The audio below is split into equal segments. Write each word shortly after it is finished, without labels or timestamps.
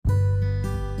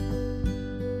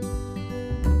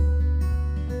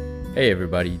Hey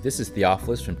everybody, this is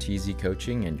Theophilus from TZ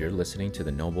Coaching, and you're listening to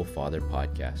the Noble Father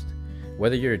Podcast.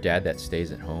 Whether you're a dad that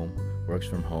stays at home, works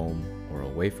from home, or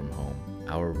away from home,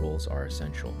 our roles are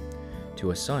essential.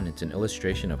 To a son, it's an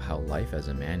illustration of how life as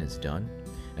a man is done,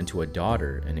 and to a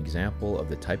daughter, an example of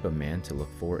the type of man to look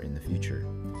for in the future.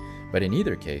 But in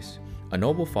either case, a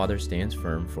noble father stands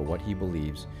firm for what he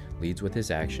believes, leads with his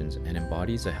actions, and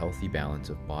embodies a healthy balance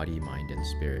of body, mind, and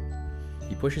spirit.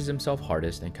 He pushes himself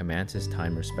hardest and commands his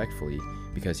time respectfully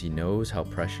because he knows how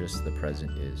precious the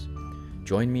present is.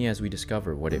 Join me as we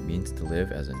discover what it means to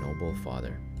live as a noble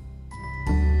father.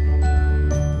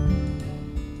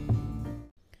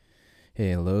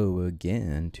 Hello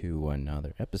again to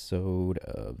another episode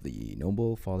of the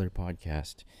Noble Father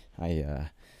Podcast. I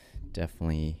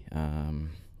definitely,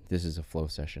 this is a flow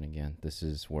session again. This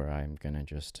is where I'm going to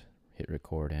just hit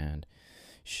record and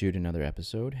shoot another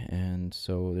episode, and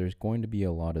so there's going to be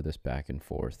a lot of this back and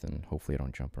forth, and hopefully I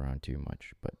don't jump around too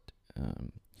much, but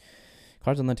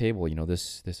cards on the table.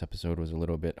 This episode was a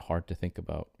little bit hard to think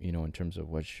about, in terms of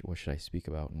what should I speak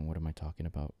about and what am I talking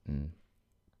about. And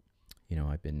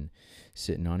I've been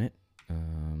sitting on it,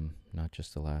 not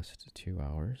just the last 2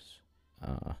 hours.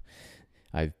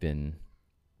 I've been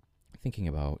thinking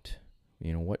about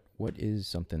what is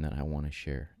something that I want to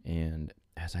share, and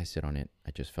as I sit on it, I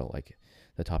just felt like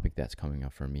the topic that's coming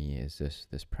up for me is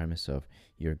this premise of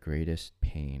your greatest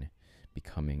pain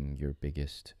becoming your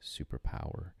biggest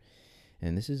superpower.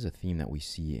 And this is a theme that we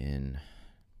see in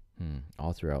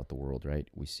all throughout the world, right?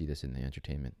 We see this in the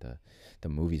entertainment, the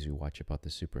movies we watch about the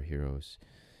superheroes.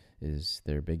 Is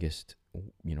their biggest,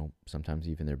 sometimes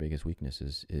even their biggest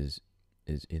weaknesses is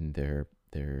in their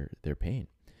pain.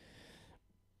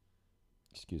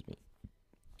 Excuse me.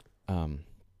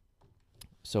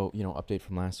 So, update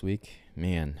from last week,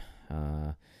 man,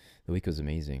 the week was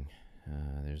amazing.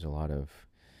 There's a lot of,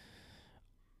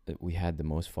 we had the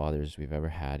most fathers we've ever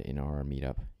had in our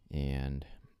meetup, and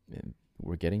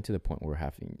we're getting to the point where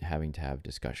we're having to have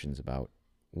discussions about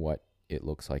what it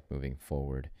looks like moving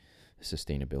forward, the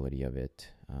sustainability of it,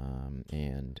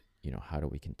 and, how do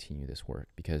we continue this work?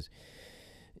 Because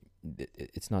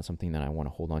it's not something that I want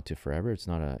to hold on to forever. It's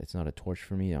not a torch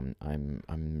for me.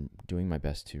 I'm doing my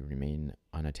best to remain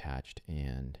unattached,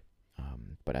 and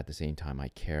but at the same time, I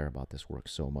care about this work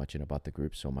so much and about the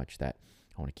group so much that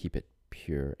I want to keep it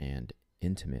pure and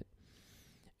intimate,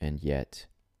 and yet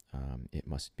it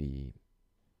must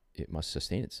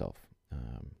sustain itself.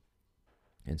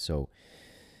 And so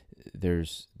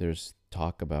there's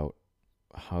talk about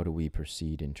how do we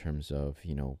proceed in terms of,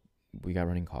 we got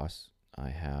running costs. I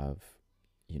have,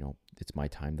 it's my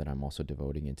time that I'm also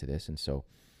devoting into this. And so,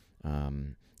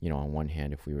 on one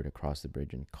hand, if we were to cross the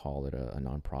bridge and call it a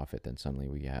nonprofit, then suddenly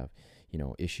we have,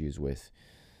 issues with,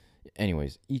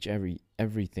 anyways,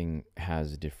 everything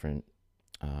has different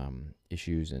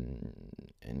issues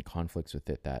and conflicts with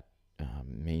it that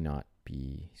may not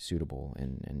be suitable.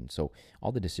 And so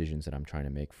all the decisions that I'm trying to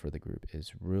make for the group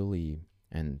is really,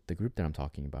 and the group that I'm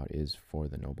talking about is for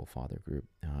the Noble Father group.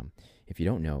 If you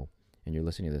don't know, and you're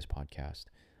listening to this podcast,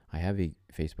 I have a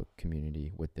Facebook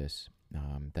community with this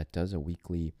that does a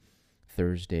weekly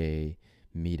Thursday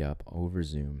meetup over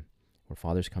Zoom where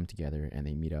fathers come together and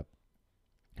they meet up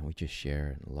and we just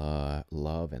share and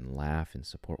love and laugh and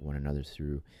support one another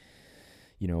through,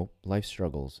 life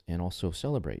struggles, and also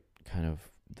celebrate kind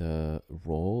of the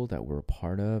role that we're a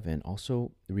part of, and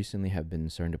also recently have been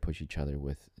starting to push each other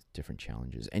with different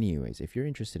challenges. Anyways, if you're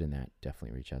interested in that,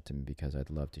 definitely reach out to me because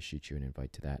I'd love to shoot you an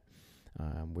invite to that.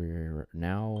 We're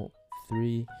now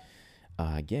 3.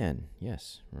 Again,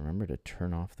 yes, remember to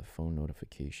turn off the phone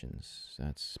notifications.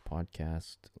 That's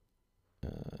podcast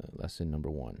lesson number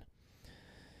 1.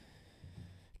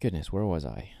 Goodness, where was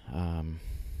I?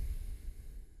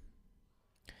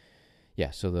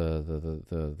 Yeah, so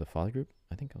the father group,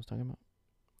 I think I was talking about.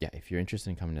 Yeah, if you're interested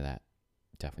in coming to that,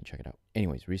 definitely check it out.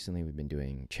 Anyways, recently we've been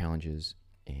doing challenges,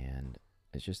 and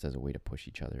it's just as a way to push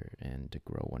each other and to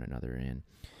grow one another in.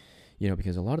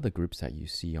 Because a lot of the groups that you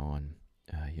see on,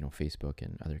 Facebook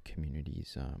and other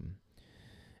communities,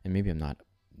 and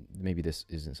maybe this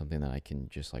isn't something that I can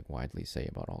just like widely say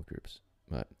about all groups,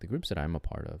 but the groups that I'm a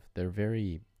part of, they're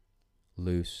very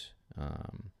loose,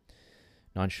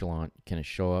 nonchalant, kind of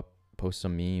show up, post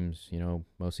some memes,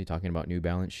 mostly talking about New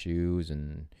Balance shoes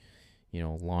and,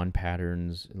 lawn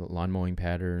mowing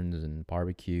patterns and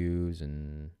barbecues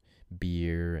and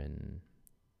beer and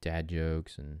dad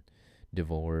jokes and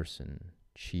divorce and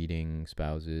cheating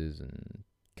spouses and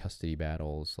custody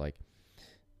battles. Like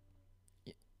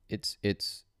it's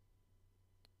good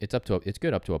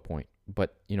up to a point,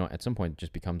 but at some point it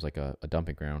just becomes like a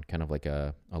dumping ground, kind of like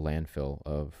a landfill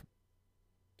of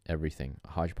everything,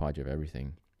 a hodgepodge of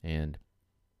everything. And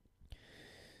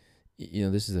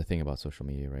this is the thing about social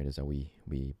media, right? Is that we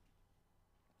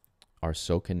are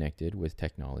so connected with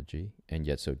technology and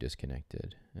yet so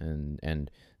disconnected.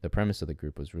 And the premise of the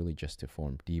group was really just to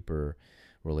form deeper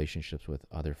relationships with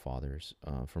other fathers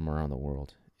from around the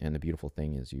world. And the beautiful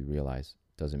thing is you realize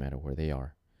it doesn't matter where they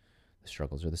are. The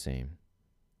struggles are the same.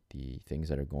 The things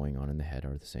that are going on in the head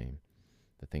are the same.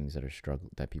 The things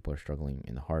that people are struggling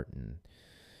in the heart and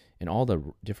in all the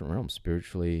different realms,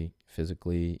 spiritually,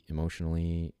 physically,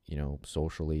 emotionally,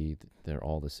 socially, they're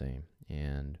all the same.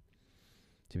 And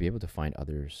to be able to find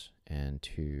others and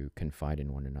to confide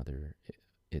in one another,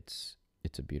 it's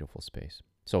a beautiful space.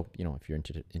 So, if you're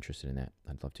interested in that,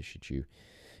 I'd love to shoot you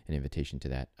an invitation to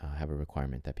that. I have a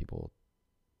requirement that people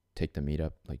take the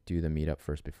meetup, do the meetup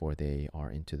first before they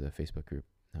are into the Facebook group.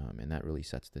 And that really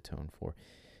sets the tone for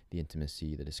the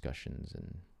intimacy, the discussions,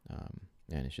 and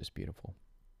it's just beautiful.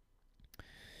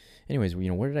 Anyways,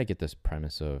 where did I get this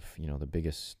premise of, the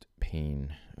biggest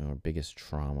pain or biggest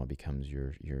trauma becomes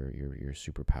your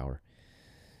superpower?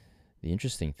 The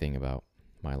interesting thing about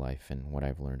my life and what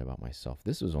I've learned about myself,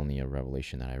 this was only a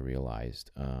revelation that I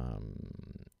realized not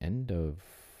end of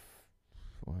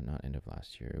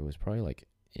last year. It was probably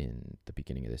in the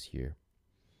beginning of this year.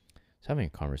 I was having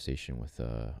a conversation with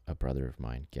a brother of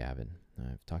mine, Gavin.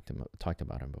 I've talked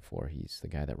about him before. He's the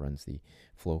guy that runs the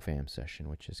Flow Fam session,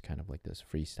 which is kind of like this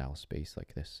freestyle space,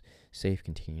 like this safe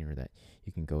container that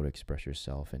you can go to express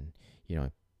yourself. And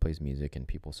it plays music, and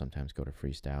people sometimes go to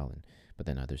freestyle, but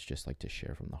then others just like to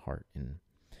share from the heart. And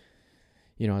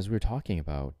as we were talking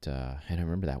about, and I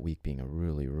remember that week being a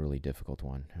really, really difficult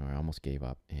one. I almost gave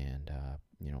up, and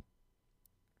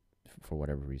for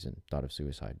whatever reason, thought of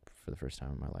suicide for the first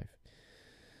time in my life.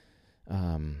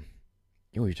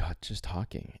 We were just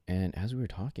talking, and as we were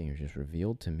talking, it was just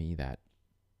revealed to me that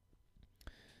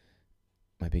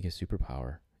my biggest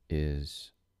superpower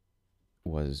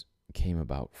came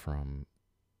about from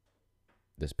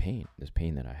this pain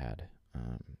that I had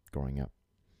growing up.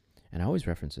 And I always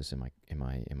reference this in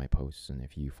my posts, and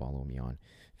if you follow me on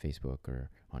Facebook or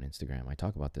on Instagram, I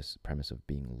talk about this premise of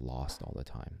being lost all the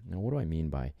time. Now, what do I mean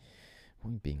by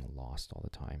being lost all the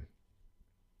time?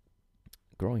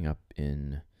 Growing up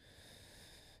I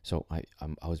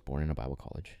was born in a Bible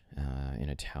college in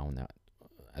a town that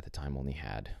at the time only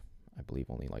had, I believe,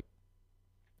 only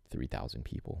 3,000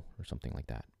 people or something like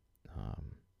that. I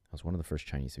was one of the first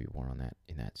Chinese to be born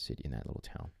in that city, in that little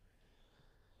town.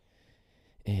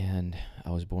 And I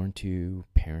was born to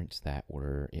parents that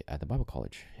were at the Bible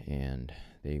college, and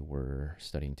they were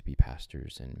studying to be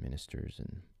pastors and ministers,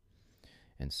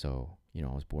 and so I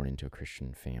was born into a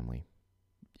Christian family,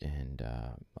 and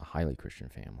a highly Christian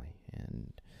family.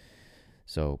 And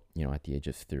so at the age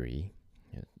of 3,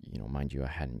 mind you, I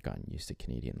hadn't gotten used to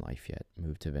Canadian life yet.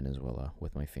 Moved to Venezuela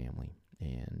with my family,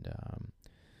 and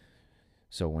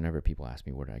so whenever people ask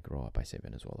me where did I grow up, I say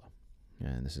Venezuela,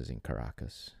 and this is in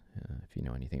Caracas. If you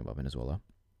know anything about Venezuela,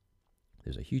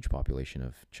 there's a huge population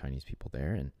of Chinese people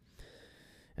there,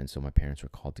 and so my parents were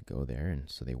called to go there, and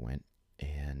so they went,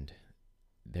 and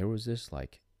there was this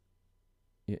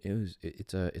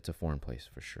it's a foreign place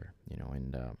for sure,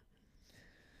 and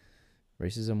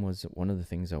racism was one of the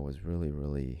things that was really,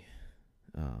 really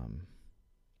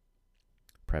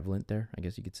prevalent there, I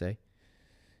guess you could say.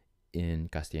 In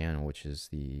Castellano, which is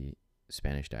the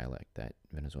Spanish dialect that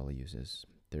Venezuela uses,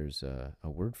 there's a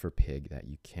word for pig that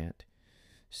you can't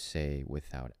say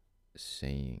without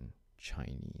saying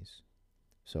Chinese.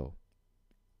 So,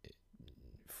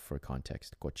 for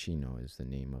context, cochino is the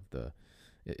name of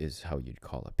is how you'd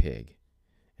call a pig,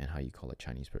 and how you call a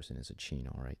Chinese person is a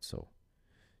chino, right? So,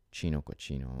 chino,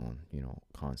 cochino,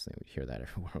 constantly we hear that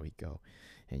everywhere we go.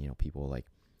 And, people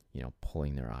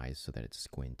pulling their eyes so that it's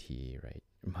squinty, right?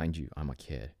 Mind you, I'm a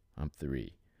kid. I'm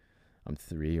 3.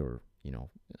 Or,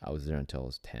 I was there until I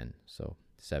was 10. So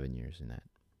 7 years in that.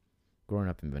 Growing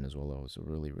up in Venezuela was a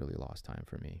really, really lost time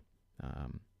for me.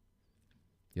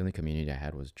 The only community I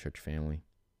had was church family.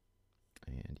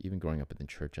 And even growing up in the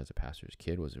church as a pastor's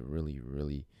kid was a really,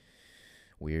 really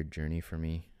weird journey for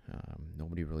me.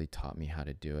 Nobody really taught me how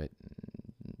to do it.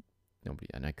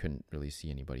 And I couldn't really see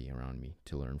anybody around me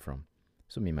to learn from.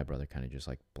 So me and my brother kind of just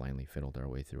blindly fiddled our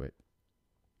way through it.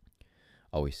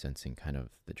 Always sensing kind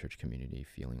of the church community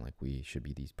feeling like we should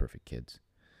be these perfect kids.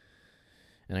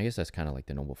 And I guess that's kind of like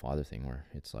the noble father thing, where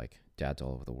it's dads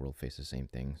all over the world face the same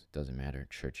things. Doesn't matter,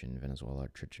 church in Venezuela or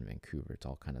church in Vancouver, it's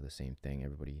all kind of the same thing.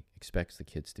 Everybody expects the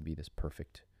kids to be this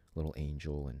perfect little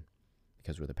angel, and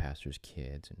because we're the pastor's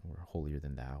kids and we're holier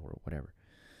than thou or whatever.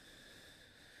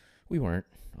 We weren't,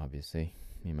 obviously.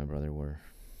 Me and my brother were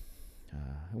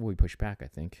we pushed back. I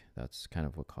think that's kind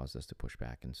of what caused us to push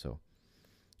back. And so,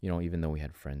 even though we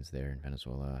had friends there in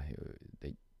Venezuela,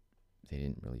 they they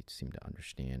didn't really seem to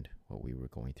understand what we were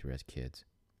going through as kids.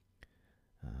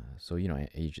 So at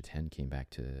age of 10, came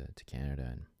back to Canada,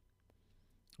 and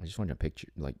I just wanted to picture,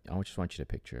 I just want you to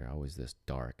picture, I was this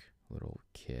dark little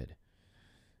kid,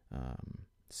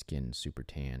 skin super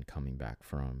tan, coming back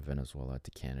from Venezuela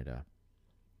to Canada.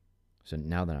 So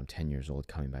now that I'm 10 years old,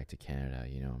 coming back to Canada,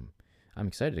 I'm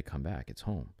excited to come back. It's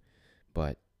home.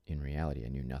 But in reality, I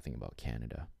knew nothing about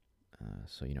Canada.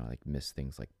 So, I missed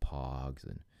things like Pogs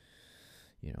and,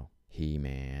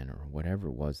 He-Man or whatever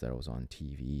it was that was on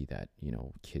TV that,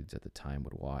 kids at the time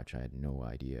would watch. I had no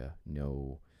idea,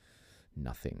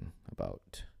 nothing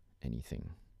about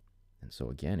anything. And so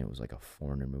again, it was like a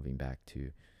foreigner moving back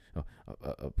to,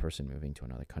 a person moving to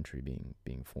another country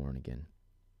being foreign again.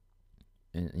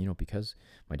 And, because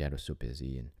my dad was so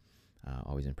busy and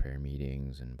always in prayer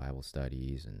meetings and Bible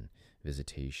studies and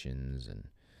visitations and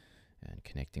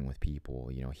connecting with people,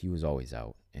 he was always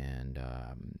out. And,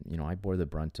 I bore the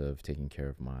brunt of taking care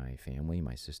of my family,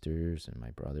 my sisters and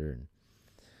my brother.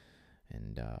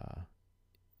 And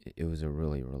it was a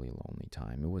really, really lonely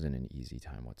time. It wasn't an easy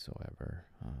time whatsoever.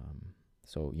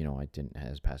 So, I didn't,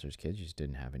 as pastor's kids, just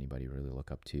didn't have anybody really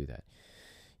look up to that.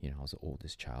 I was the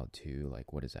oldest child too.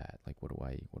 Like, what is that? Like, what do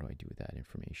I do with that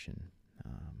information?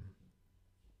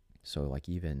 So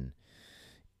even,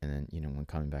 and then, when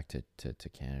coming back to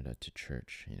Canada, to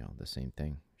church, the same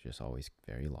thing, just always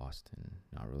very lost and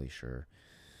not really sure,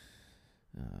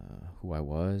 who I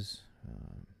was.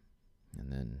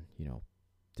 And then,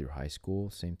 through high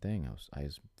school, same thing. I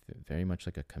was very much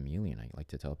like a chameleon. I like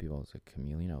to tell people I was a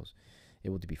chameleon. I was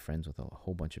able to be friends with a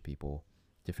whole bunch of people,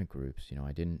 different groups.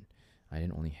 I didn't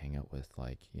only hang out with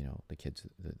the kids,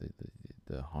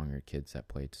 the Honger kids that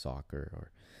played soccer,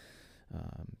 or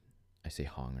I say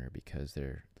Honger because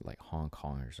they're like Hong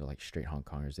Kongers, or like straight Hong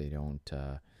Kongers. They don't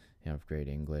have great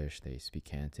English. They speak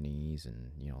Cantonese,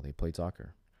 and they played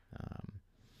soccer.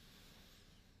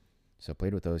 So I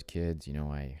played with those kids.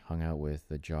 I hung out with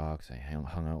the jocks. I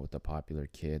hung out with the popular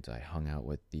kids. I hung out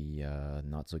with the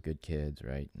not so good kids,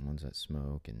 right? And ones that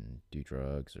smoke and do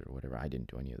drugs or whatever. I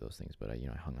didn't do any of those things, but I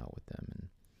hung out with them. And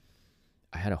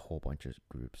I had a whole bunch of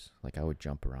groups. Like, I would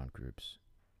jump around groups.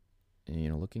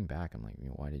 And, looking back, I'm like,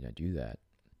 why did I do that?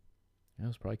 And it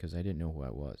was probably because I didn't know who I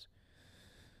was.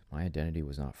 My identity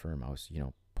was not firm. I was,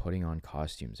 putting on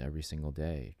costumes every single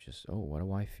day. Just,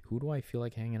 who do I feel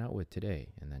like hanging out with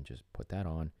today? And then just put that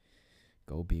on,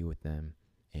 go be with them.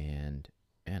 And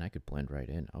man, I could blend right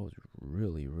in. I was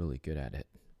really, really good at it.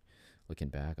 Looking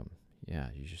back,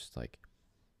 you just like,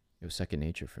 it was second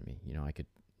nature for me. I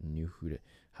knew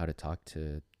how to talk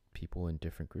to people in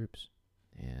different groups.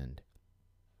 And,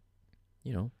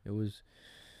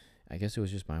 I guess it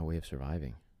was just my way of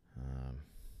surviving.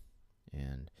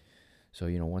 And so,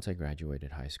 once I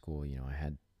graduated high school, I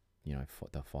had,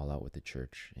 the fallout with the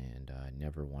church, and I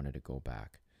never wanted to go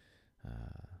back.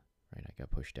 Right, I got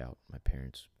pushed out. My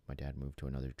dad moved to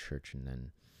another church, and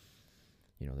then,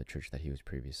 the church that he was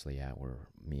previously at, where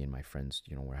me and my friends,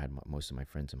 where I had most of my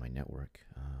friends in my network,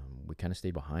 we kind of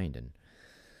stayed behind, and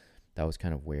that was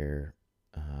kind of where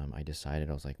I decided,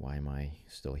 I was like, why am I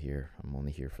still here? I'm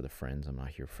only here for the friends. I'm not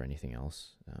here for anything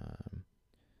else.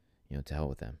 To hell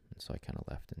with them. And so I kind of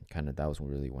left, and that was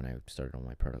really when I started on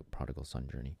my prodigal son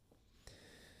journey.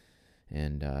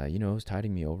 And, it was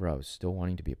tiding me over. I was still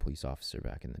wanting to be a police officer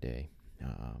back in the day.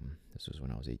 This was when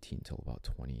I was 18 till about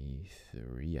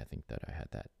 23. I think that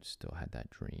I still had that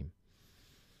dream.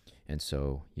 And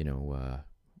so,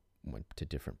 went to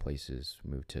different places,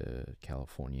 moved to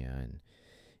California,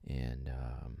 and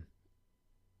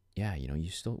you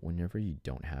still, whenever you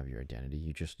don't have your identity,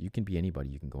 you can be anybody,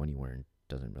 you can go anywhere, and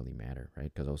doesn't really matter, right?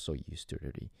 Because I was so used to it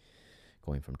already,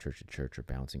 going from church to church, or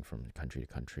bouncing from country to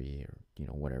country,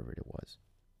 or whatever it was.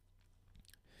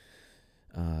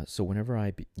 So whenever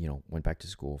I went back to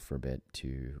school for a bit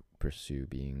to pursue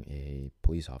being a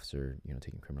police officer,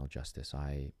 taking criminal justice,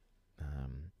 I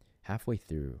halfway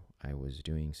through, I was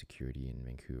doing security in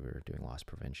Vancouver, doing loss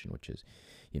prevention, which is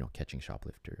catching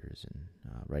shoplifters and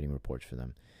writing reports for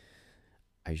them.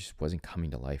 I just wasn't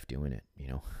coming to life doing it,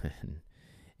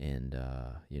 and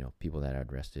people that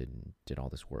I'd arrested and did all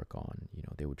this work on,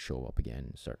 they would show up again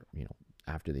and start,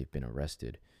 after they've been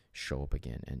arrested, show up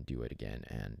again and do it again.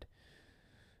 And,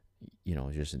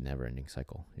 it's just a never ending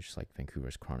cycle. It's just like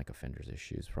Vancouver's chronic offenders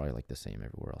issue is probably like the same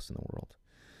everywhere else in the world.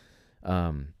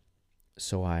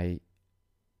 So I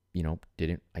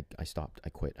stopped. I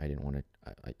quit. I didn't want to,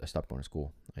 I stopped going to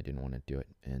school. I didn't want to do it.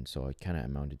 And so it kind of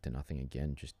amounted to nothing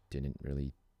again, just didn't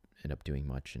really end up doing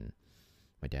much. And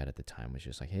my dad at the time was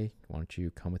just like, hey, why don't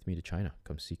you come with me to China?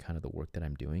 Come see kind of the work that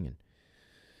I'm doing. And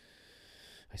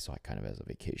I saw it kind of as a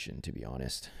vacation, to be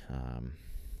honest.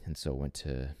 And so went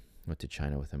to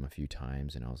China with him a few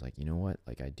times, and I was like, you know what?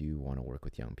 Like, I do want to work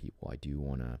with young people. I do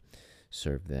want to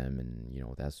serve them, and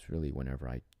that's really whenever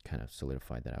I kind of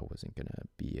solidified that I wasn't gonna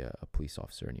be a police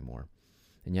officer anymore.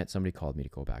 And yet somebody called me to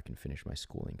go back and finish my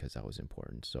schooling because that was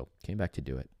important. So came back to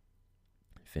do it,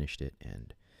 finished it,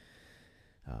 and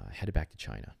headed back to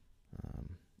China,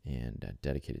 and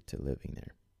dedicated to living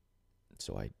there.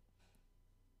 So I,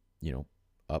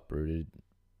 uprooted,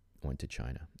 went to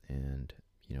China, and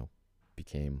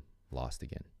became lost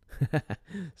again,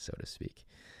 so to speak.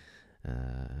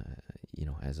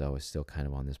 As I was still kind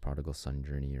of on this prodigal son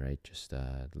journey, right? Just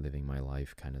living my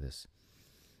life, kind of this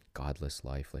godless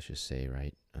life, let's just say,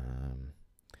 right?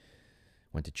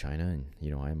 Went to China,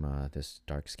 and I'm this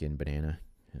dark-skinned banana,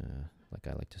 like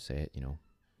I like to say it.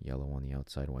 Yellow on the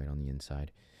outside, white on the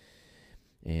inside.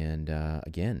 And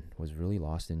again, was really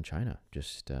lost in China.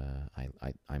 Just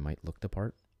I might look the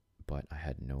part, but I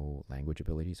had no language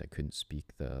abilities. I couldn't speak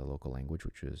the local language,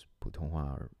 which was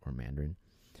Putonghua or Mandarin,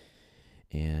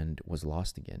 and was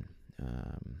lost again.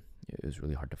 It was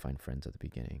really hard to find friends at the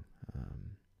beginning.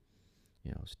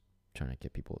 I was trying to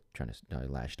get people, I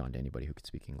latched on to anybody who could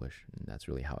speak English, and that's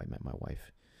really how I met my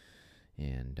wife.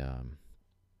 And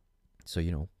so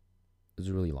it was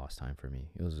a really lost time for me.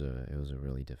 It was a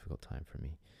really difficult time for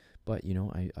me, but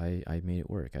I made it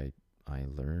work. I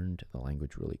learned the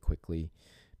language really quickly,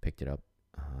 picked it up.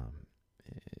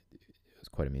 It was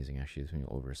quite amazing, actually. It was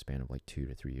over a span of like 2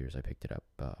 to 3 years. I picked it up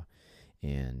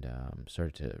and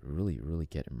started to really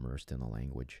get immersed in the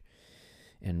language,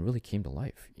 and really came to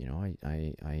life.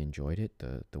 I enjoyed it.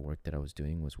 The work that I was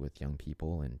doing was with young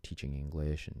people and teaching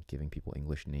English and giving people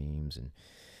English names and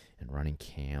running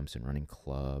camps and running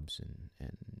clubs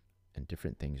and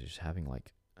different things. Just having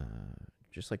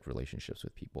just relationships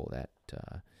with people that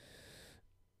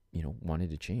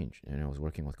wanted to change. And I was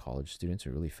working with college students.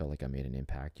 It really felt like I made an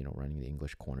impact, running the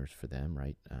English corners for them,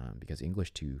 right? Because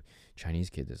English to Chinese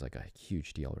kids is like a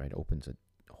huge deal, right? It opens a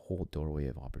whole doorway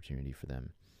of opportunity for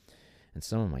them. And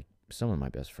some of my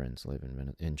best friends live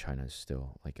in China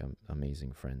still, like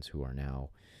amazing friends who are now,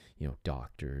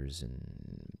 doctors,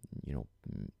 and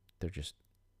they're just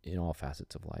in all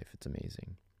facets of life. It's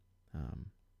amazing.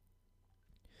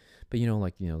 But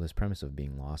this premise of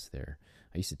being lost there,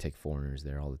 I used to take foreigners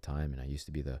there all the time, and I used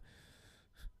to be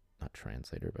not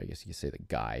translator, but I guess you could say the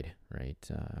guide, right?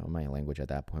 My language at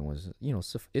that point was,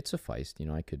 it sufficed.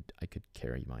 I could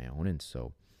carry my own, and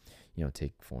so,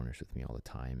 take foreigners with me all the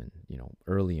time. And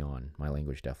early on, my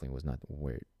language definitely was not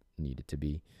where it needed to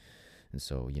be, and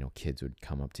so kids would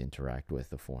come up to interact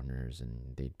with the foreigners,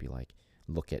 and they'd be like,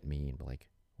 look at me and be like,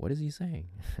 "What is he saying?"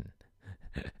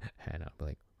 And I'd be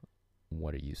like,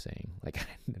 "What are you saying?"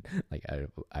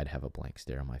 I'd have a blank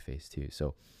stare on my face too.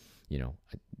 So,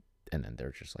 and then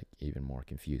they're just like even more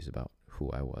confused about who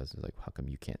I was. Like, how come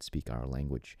you can't speak our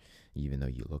language, even though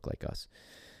you look like us?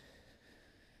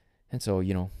 And so,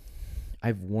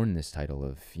 I've worn this title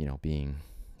of, being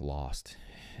lost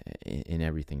in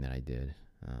everything that I did.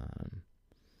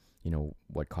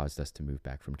 What caused us to move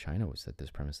back from China was that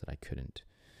this premise that I couldn't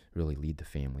really lead the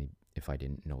family if I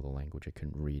didn't know the language. I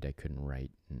couldn't read, I couldn't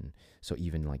write. And so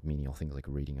even like menial things like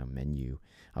reading a menu,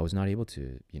 I was not able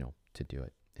to, to do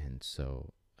it. And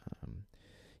so,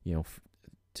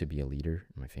 to be a leader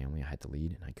in my family, I had to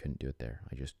lead, and I couldn't do it there.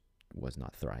 I just was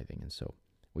not thriving. And so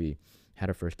we had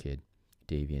our first kid,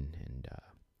 Davian, and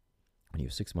when he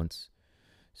was 6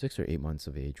 or 8 months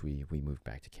of age, we moved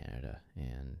back to Canada,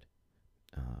 and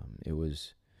it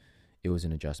was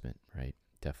an adjustment, right?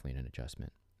 Definitely an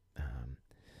adjustment.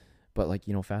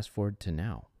 But fast forward to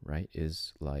now, right,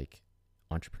 is like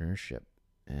entrepreneurship,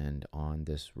 and on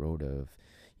this road of,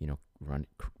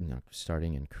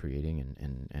 starting and creating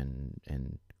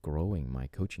and growing my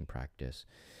coaching practice,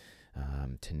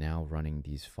 to now running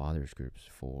these fathers groups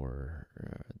for,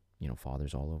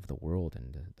 fathers all over the world,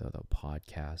 and the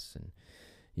podcasts, and,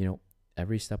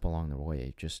 every step along the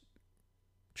way, just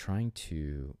trying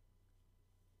to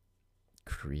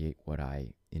create what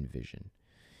I envision.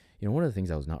 One of the things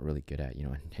I was not really good at,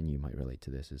 and you might relate to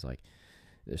this, is like,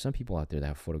 there's some people out there that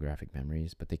have photographic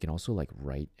memories, but they can also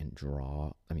write and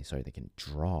draw. They can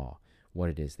draw what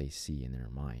it is they see in their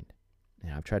mind.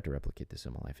 And I've tried to replicate this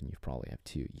in my life, and you probably have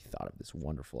too. You thought of this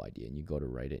wonderful idea, and you go to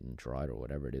write it and draw it or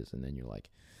whatever it is, and then you're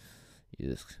like,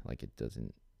 it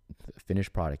doesn't, the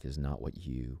finished product is not what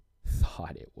you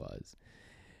thought it was.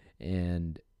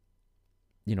 And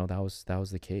that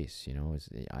was the case.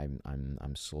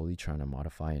 I'm slowly trying to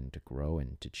modify and to grow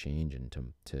and to change and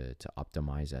to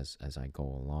optimize as I go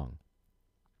along.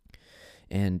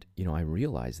 And I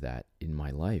realize that in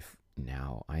my life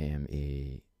now,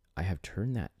 I have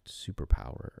turned that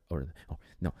superpower, or oh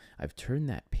no, I've turned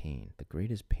that pain, the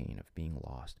greatest pain of being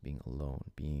lost, being alone,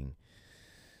 being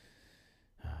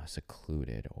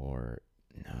secluded, or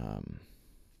um,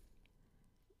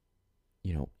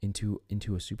 into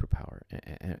a superpower.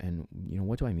 And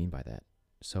what do I mean by that?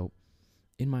 So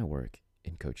in my work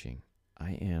in coaching,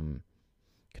 I am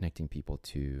connecting people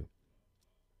to.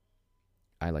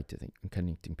 I like to think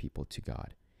connecting people to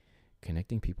God,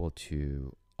 connecting people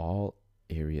to all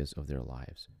areas of their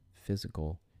lives: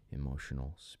 physical,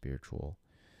 emotional, spiritual,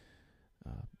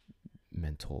 uh,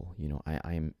 mental.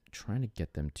 I am trying to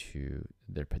get them to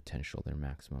their potential, their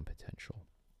maximum potential.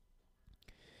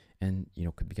 And,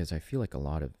 because I feel like a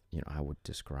lot of, I would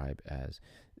describe as,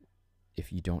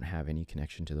 if you don't have any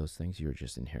connection to those things, you're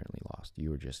just inherently lost.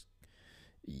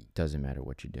 It doesn't matter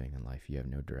what you're doing in life. You have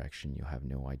no direction. You have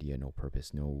no idea, no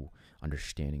purpose, no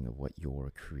understanding of what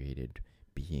your created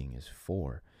being is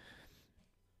for.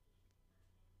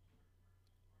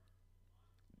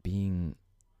 Being,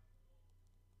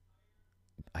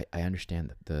 I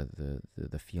understand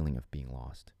the feeling of being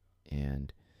lost.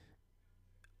 And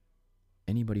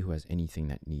anybody who has anything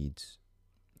that needs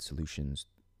solutions,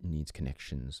 needs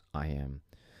connections, I am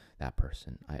that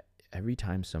person. Every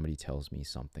time somebody tells me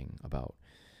something about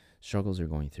struggles they're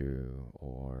going through,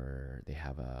 or they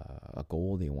have a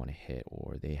goal they want to hit,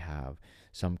 or they have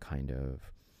some kind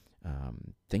of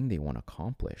thing they want to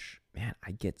accomplish, man,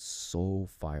 I get so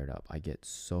fired up. I get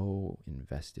so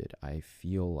invested. I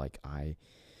feel like I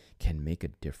can make a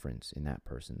difference in that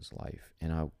person's life.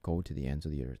 And I'll go to the ends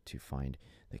of the earth to find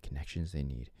the connections they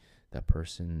need, the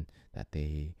person that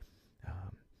they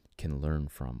can learn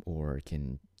from, or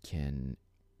can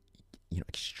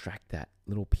extract that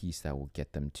little piece that will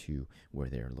get them to where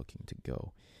they're looking to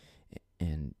go.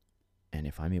 And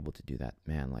if I'm able to do that,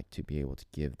 man, like to be able to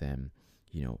give them,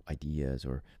 ideas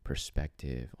or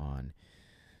perspective on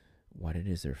what it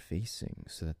is they're facing,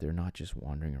 so that they're not just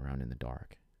wandering around in the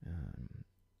dark.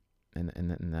 And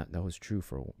that was true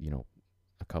for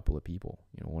a couple of people.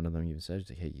 One of them even says,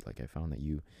 like, hey, like, I found that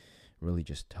you really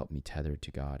just helped me tether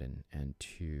to God and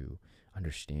to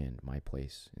understand my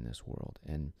place in this world.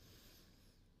 And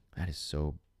that is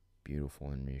so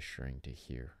beautiful and reassuring to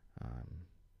hear.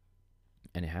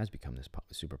 And it has become this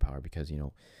superpower because,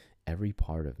 every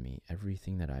part of me,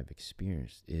 everything that I've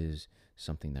experienced is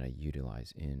something that I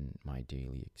utilize in my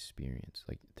daily experience,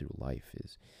 like through life.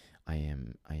 Is I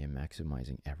am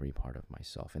maximizing every part of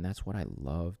myself. And that's what I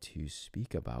love to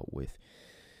speak about with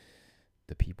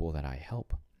the people that I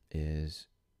help, is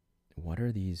what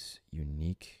are these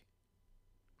unique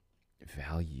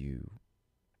value,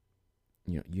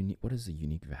 what is the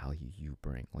unique value you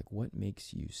bring? Like, what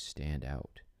makes you stand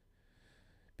out?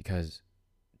 Because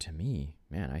to me,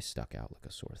 man, I stuck out like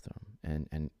a sore thumb.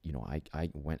 And I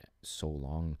went so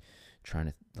long trying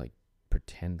to like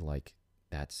pretend like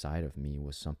that side of me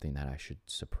was something that I should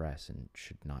suppress and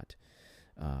should not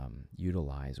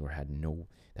utilize, or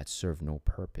that served no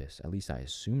purpose. At least I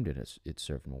assumed it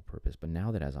served no purpose. But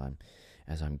now that as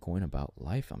I'm going about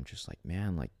life, I'm just like,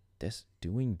 man, like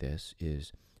doing this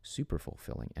is super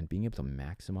fulfilling, and being able to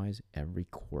maximize every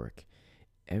quirk,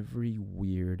 every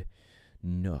weird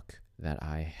nook that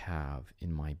I have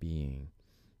in my being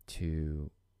to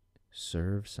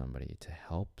serve somebody, to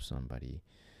help somebody,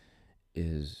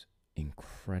 is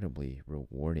incredibly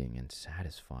rewarding and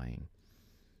satisfying.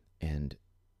 And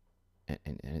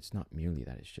it's not merely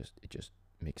that, it just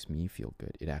makes me feel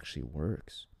good. It actually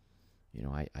works.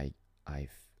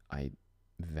 I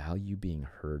value being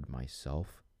heard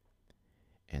myself,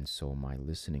 and so my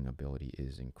listening ability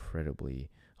is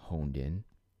incredibly honed in.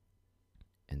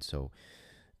 And so,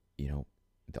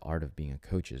 the art of being a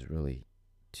coach is really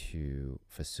to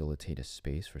facilitate a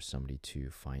space for somebody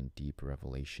to find deep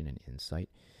revelation and insight.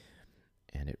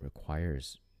 And it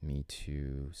requires me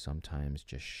to sometimes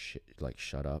just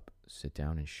shut up, sit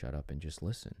down and shut up and just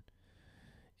listen,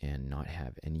 and not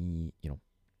have any,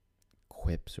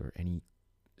 quips or any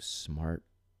smart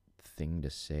thing to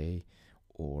say,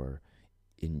 or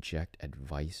inject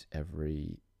advice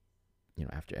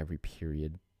after every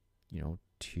period,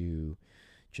 to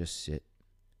just sit,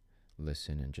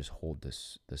 listen, and just hold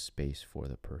the space for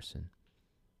the person.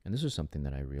 And this was something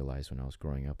that I realized when I was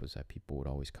growing up, was that people would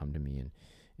always come to me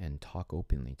and talk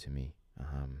openly to me.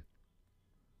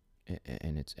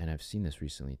 And I've seen this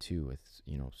recently too with,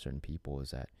 certain people,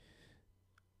 is that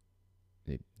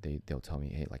they'll tell me,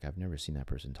 hey, like, I've never seen that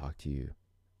person talk to you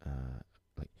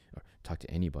or talk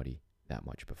to anybody that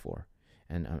much before.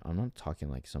 And I'm not talking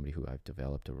like somebody who I've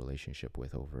developed a relationship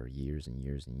with over years and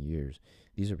years and years.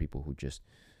 These are people who just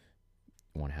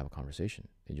want to have a conversation.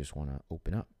 They just want to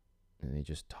open up, and they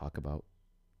just talk about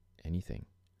anything.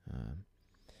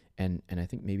 And I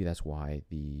think maybe that's why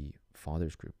the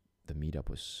fathers group, the meetup,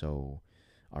 was so,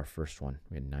 our first one,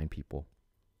 we had 9 people.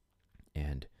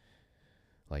 And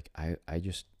like, I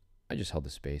just held the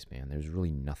space, man. There's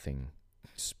really nothing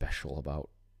special about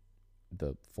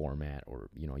the format, or,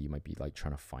 you know, you might be like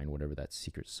trying to find whatever that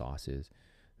secret sauce is.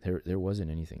 There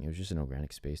wasn't anything. It was just an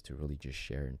organic space to really just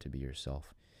share and to be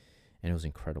yourself. And it was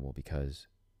incredible because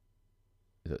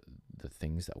the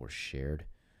things that were shared,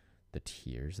 the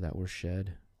tears that were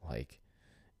shed, like,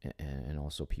 and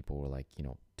also people were like, you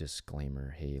know,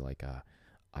 disclaimer, hey, like,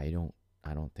 I don't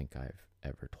think I've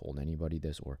ever told anybody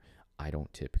this, or I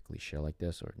don't typically share like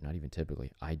this, or not even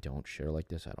typically, I don't share like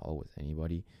this at all with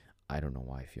anybody. I don't know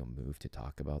why I feel moved to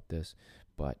talk about this,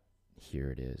 but here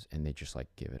it is. And they just like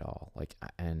give it all, like,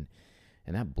 and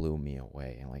that blew me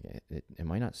away. And like, it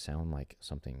might not sound like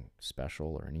something special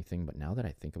or anything, but now that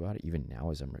I think about it, even now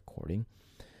as I'm recording,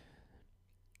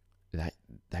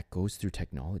 that goes through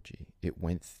technology. It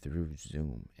went through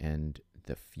Zoom, and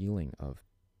the feeling of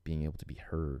being able to be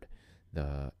heard,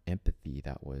 the empathy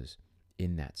that was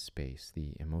in that space,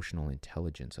 the emotional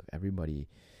intelligence of everybody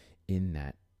in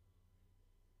that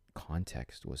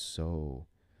context was so,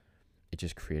 it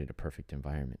just created a perfect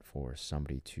environment for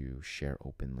somebody to share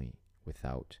openly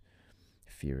without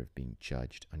fear of being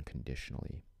judged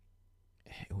unconditionally.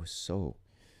 It was so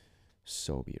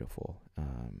beautiful.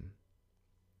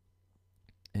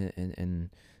 And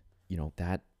you know,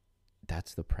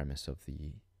 that's the premise of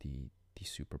the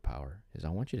superpower, is I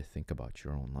want you to think about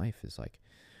your own life. Is like,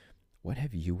 what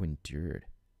have you endured?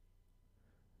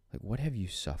 Like, what have you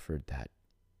suffered that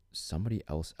somebody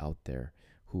else out there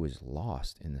who is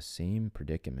lost in the same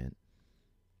predicament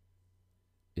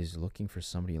is looking for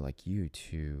somebody like you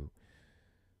to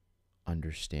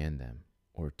understand them,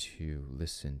 or to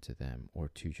listen to them, or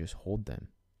to just hold them?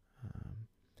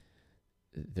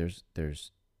 There's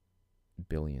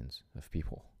billions of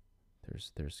people.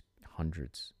 There's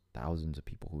hundreds, thousands of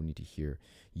people who need to hear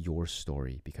your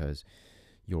story, because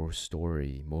your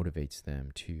story motivates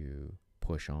them to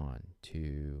push on,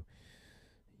 to,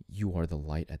 you are the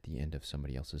light at the end of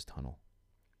somebody else's tunnel.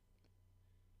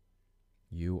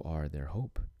 You are their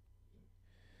hope.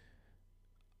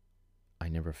 I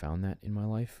never found that in my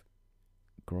life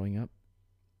growing up.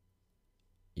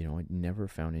 You know, I never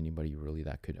found anybody really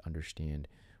that could understand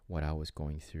what I was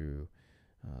going through,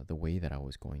 the way that I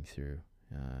was going through.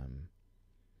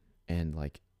 And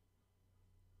like,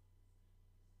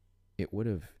 it would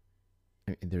have,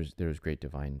 I mean, there's great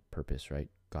divine purpose, right?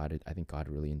 I think God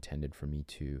really intended for me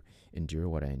to endure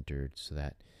what I endured, so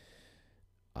that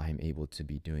I'm able to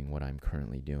be doing what I'm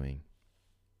currently doing.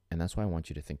 And that's why I want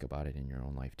you to think about it in your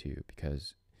own life too,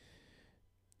 because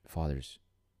fathers,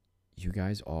 you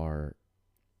guys are,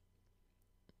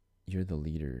 you're the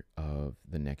leader of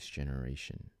the next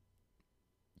generation.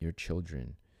 Your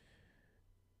children,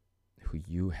 who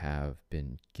you have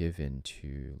been given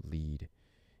to lead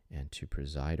and to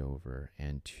preside over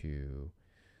and to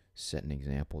set an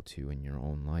example to in your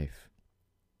own life,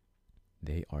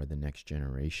 they are the next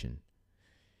generation.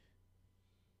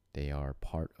 They are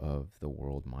part of the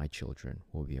world my children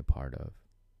will be a part of,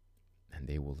 and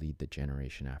they will lead the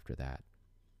generation after that.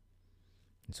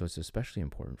 And so it's especially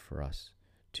important for us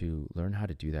to learn how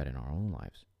to do that in our own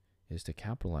lives, is to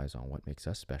capitalize on what makes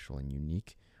us special and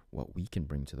unique, what we can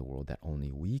bring to the world that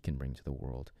only we can bring to the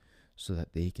world, so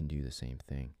that they can do the same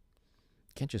thing.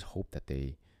 You can't just hope that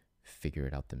they figure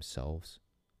it out themselves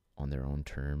on their own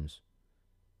terms,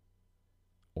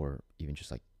 or even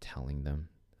just like telling them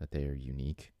that they are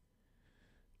unique.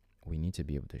 We need to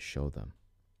be able to show them.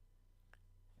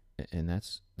 And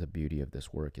that's the beauty of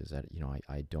this work, is that, you know,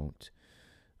 I don't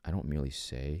merely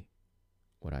say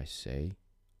what I say.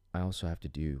 I also have to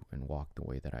do and walk the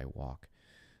way that I walk.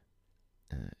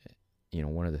 You know,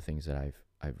 one of the things that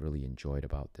I've really enjoyed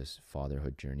about this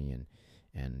fatherhood journey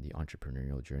and the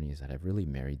entrepreneurial journey is that I've really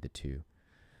married the two.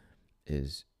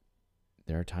 Is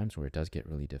there are times where it does get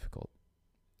really difficult.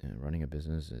 Running a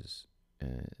business is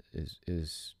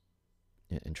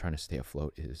and trying to stay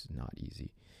afloat is not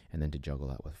easy. And then to juggle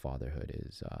that with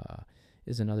fatherhood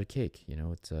is another cake. You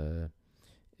know,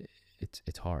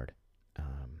 it's hard.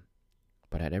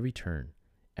 But at every turn,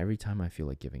 every time I feel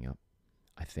like giving up,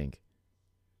 I think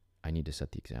I need to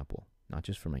set the example, not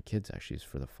just for my kids, actually, it's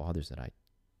for the fathers that I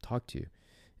talk to,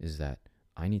 is that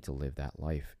I need to live that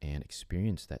life and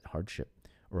experience that hardship,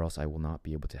 or else I will not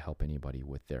be able to help anybody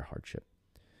with their hardship.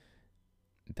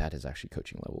 that is actually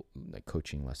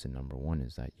coaching lesson number one,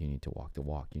 is that you need to walk the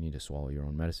walk. You need to swallow your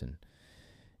own medicine.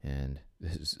 And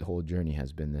this whole journey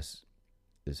has been this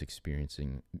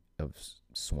experiencing of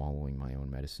swallowing my own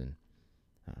medicine.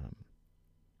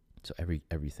 So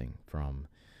everything from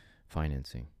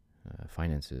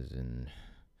finances and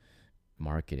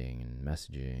marketing and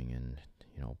messaging and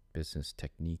business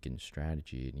technique and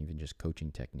strategy, and even just coaching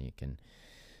technique, and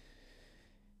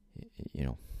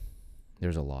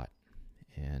there's a lot.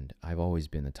 And I've always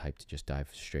been the type to just dive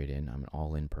straight in. I'm an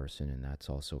all-in person, and that's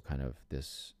also kind of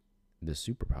this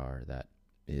superpower that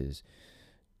is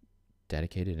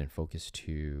dedicated and focused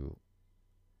to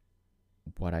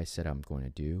what I said I'm going to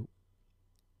do,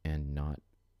 and not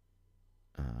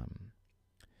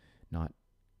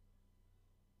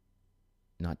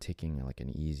taking like an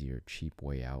easy or cheap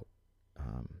way out,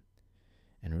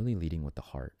 and really leading with the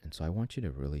heart. And so I want you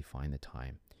to really find the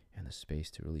time and the space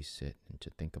to really sit and to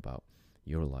think about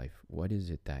your life. What is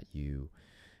it that you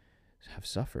have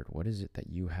suffered? What is it that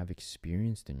you have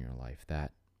experienced in your life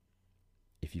that,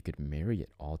 if you could marry it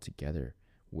all together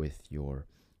with your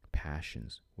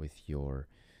passions, with your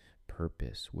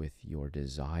purpose, with your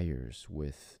desires,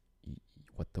 with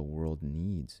what the world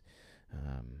needs,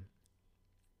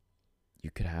 you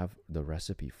could have the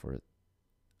recipe for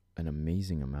an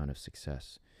amazing amount of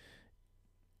success.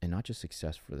 And not just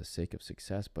success for the sake of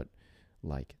success, but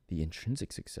like the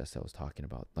intrinsic success I was talking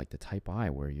about, like the type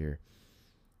I, where you're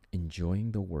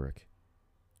enjoying the work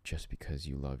just because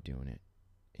you love doing it,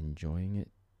 enjoying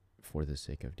it for the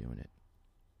sake of doing it,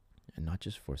 and not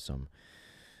just for some,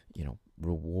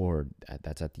 reward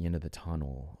that's at the end of the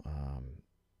tunnel.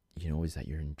 Is that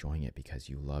you're enjoying it because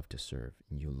you love to serve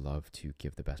and you love to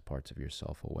give the best parts of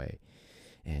yourself away,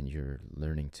 and you're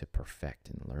learning to perfect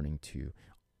and learning to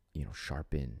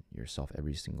sharpen yourself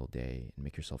every single day and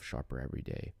make yourself sharper every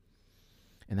day.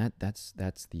 And that's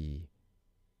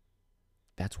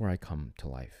where I come to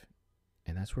life.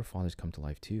 And that's where fathers come to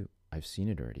life too. I've seen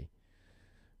it already.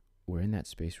 We're in that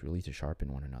space really to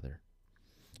sharpen one another.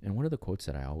 And one of the quotes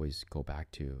that I always go back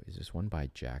to is this one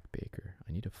by Jack Baker.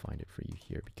 I need to find it for you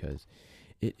here because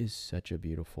it is such a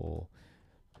beautiful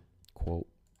quote,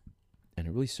 and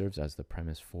it really serves as the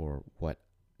premise for what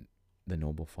the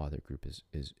Noble Father group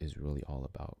is really all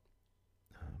about.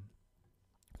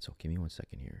 So give me 1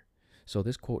 second here. So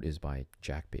this quote is by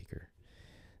Jack Baker.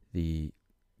 The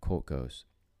quote goes,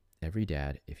 "Every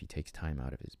dad, if he takes time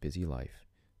out of his busy life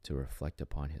to reflect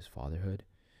upon his fatherhood,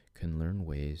 can learn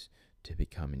ways to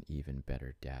become an even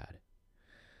better dad."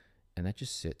 And that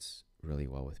just sits really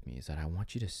well with me, is that I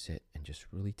want you to sit and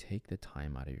just really take the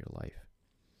time out of your life.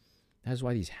 That's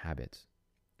why these habits,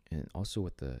 and also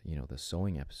with the the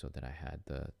sowing episode that I had,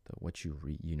 the what you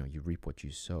you reap what you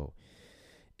sow,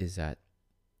 is that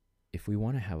if we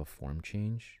want to have a form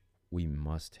change, we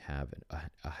must have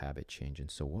a habit change.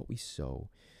 And so what we sow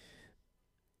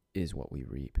is what we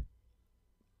reap.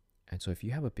 And so if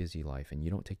you have a busy life and you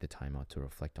don't take the time out to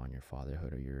reflect on your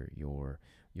fatherhood, or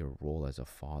your role as a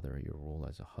father, or your role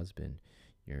as a husband,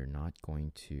 you're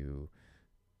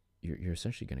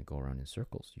essentially going to go around in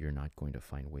circles. You're not going to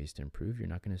find ways to improve. You're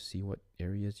not going to see what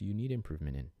areas you need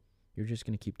improvement in. You're just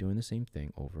going to keep doing the same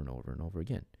thing over and over and over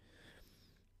again.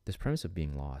 This premise of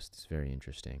being lost is very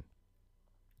interesting.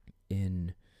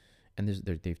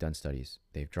 They've done studies.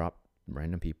 They've dropped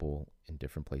random people in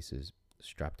different places,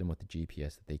 strapped them with a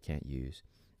GPS that they can't use,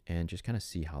 and just kind of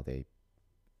see how they,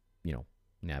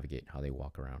 navigate, how they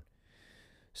walk around.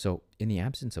 So in the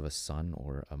absence of a sun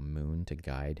or a moon to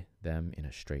guide them in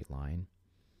a straight line,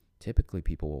 typically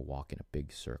people will walk in a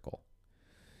big circle.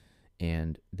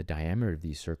 And the diameter of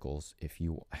these circles, if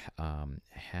you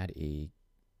had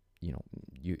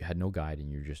you had no guide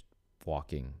and you're just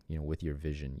walking, with your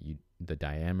vision, the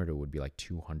diameter would be like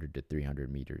 200 to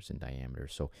 300 meters in diameter.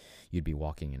 So you'd be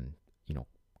walking in,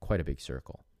 quite a big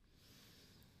circle.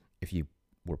 If you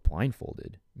were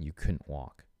blindfolded, you couldn't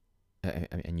walk.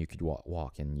 And you could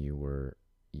walk and you were,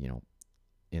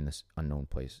 in this unknown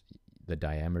place. The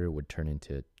diameter would turn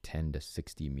into 10 to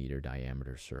 60 meter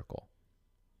diameter circle.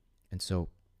 And so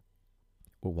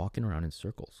we're walking around in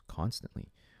circles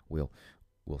constantly. We'll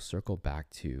circle back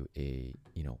to a,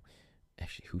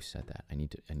 actually, who said that? I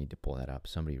need to pull that up.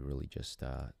 Somebody really just,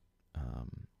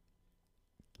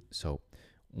 so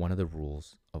one of the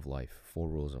rules of life, 4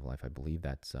 rules of life, I believe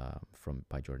that's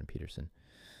by Jordan Peterson.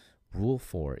 Rule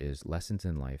 4 is lessons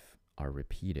in life are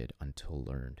repeated until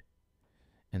learned.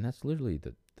 And that's literally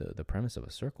the premise of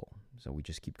a circle. So we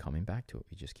just keep coming back to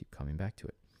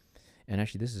it. And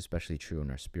actually, this is especially true in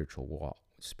our spiritual walk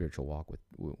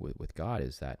with God,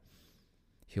 is that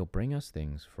He'll bring us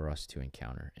things for us to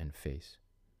encounter and face.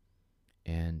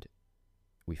 And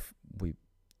we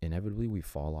inevitably we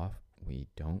fall off. We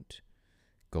don't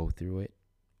go through it.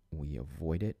 We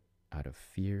avoid it out of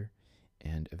fear,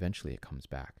 and eventually it comes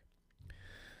back.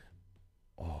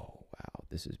 Oh, wow,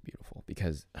 this is beautiful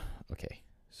because, okay,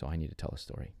 so I need to tell a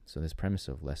story. So this premise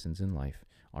of lessons in life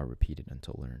are repeated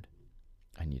until learned.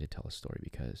 I need to tell a story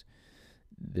because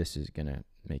this is going to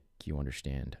make you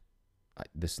understand.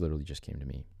 This literally just came to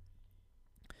me.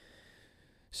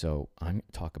 So I'm going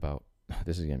to talk about,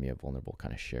 this is going to be a vulnerable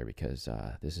kind of share because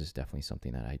this is definitely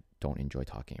something that I don't enjoy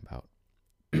talking about.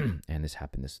 And this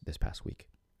happened this past week.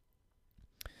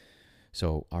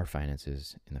 So our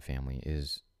finances in the family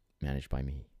is managed by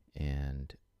me.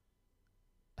 And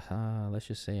let's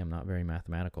just say I'm not very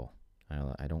mathematical.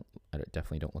 I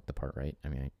definitely don't look the part, right? I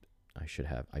mean, I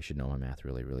should know my math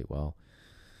really, really well.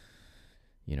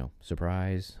 You know,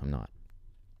 surprise, I'm not.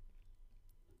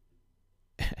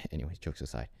 Anyways, jokes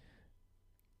aside,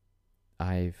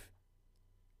 I've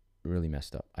really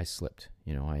messed up. I slipped.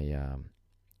 You know,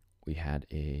 we had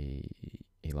a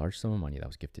large sum of money that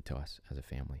was gifted to us as a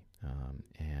family,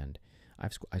 and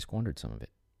I squandered some of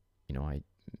it. You know, I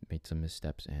made some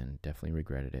missteps and definitely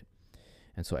regretted it.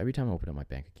 And so every time I open up my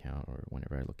bank account or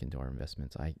whenever I look into our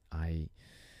investments, I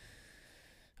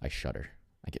shudder.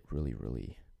 I get really,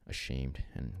 really ashamed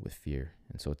and with fear.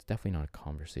 And so it's definitely not a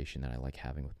conversation that I like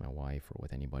having with my wife or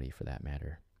with anybody for that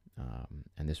matter.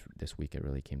 And this week it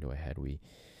really came to a head. We,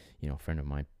 you know, a friend of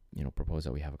mine, you know, proposed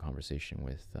that we have a conversation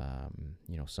with,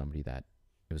 you know, somebody that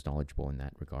was knowledgeable in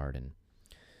that regard. And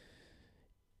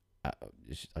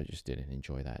I just didn't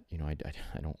enjoy that. You know, I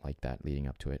don't like that leading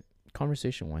up to it.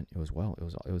 Conversation went, it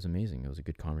was amazing. It was a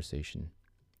good conversation.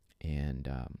 And,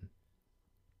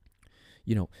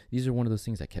 you know, these are one of those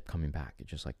things that kept coming back. It's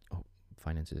just like, oh,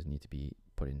 finances need to be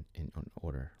put in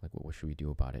order. Like, what should we do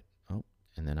about it? Oh,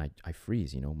 and then I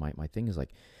freeze. You know, my thing is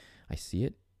like, I see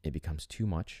it, it becomes too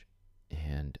much,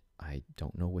 and I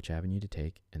don't know which avenue to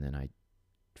take, and then I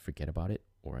forget about it,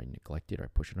 or I neglect it, or I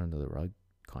push it under the rug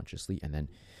consciously, and then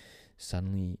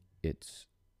suddenly it's,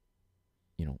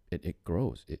 you know, it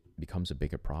grows. It becomes a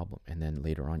bigger problem, and then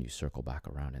later on you circle back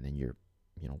around, and then you're,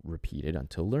 you know, repeat it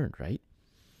until learned, right?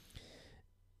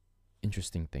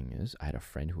 Interesting thing is, I had a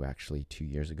friend who actually 2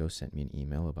 years ago sent me an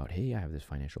email about, hey, I have this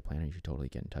financial planner. You should totally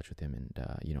get in touch with him and,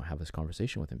 you know, have this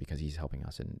conversation with him because he's helping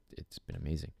us, and it's been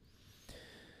amazing.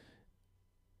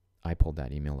 I pulled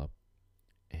that email up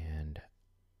and,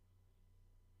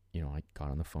 you know, I got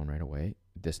on the phone right away.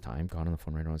 This time, got on the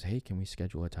phone right away. I was, hey, can we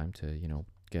schedule a time to, you know,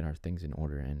 get our things in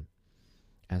order? And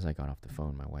as I got off the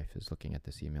phone, my wife is looking at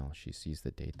this email. She sees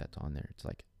the date that's on there. It's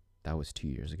like, that was 2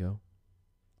 years ago.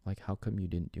 Like, how come you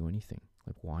didn't do anything?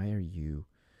 Like, why, you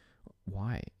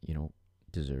know,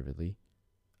 deservedly,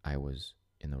 I was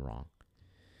in the wrong.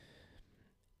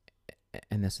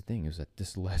 And that's the thing, is that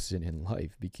this lesson in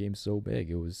life became so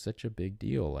big. It was such a big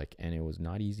deal. Like, and it was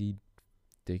not easy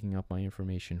digging up my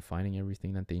information, finding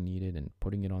everything that they needed and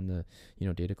putting it on the, you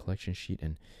know, data collection sheet.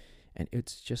 And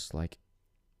it's just like,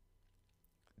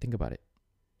 think about it.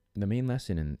 The main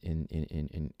lesson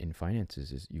in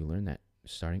finances is you learn that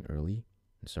starting early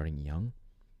and starting young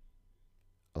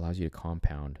allows you to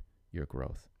compound your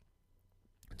growth.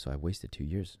 And so I wasted 2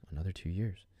 years, another 2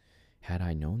 years. Had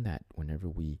I known that whenever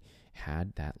we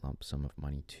had that lump sum of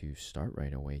money to start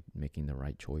right away, making the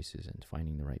right choices and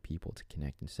finding the right people to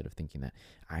connect, instead of thinking that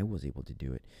I was able to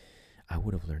do it, I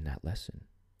would have learned that lesson.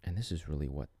 And this is really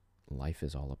what life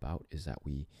is all about, is that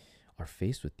we are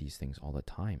faced with these things all the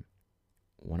time.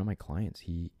 One of my clients,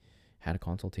 he had a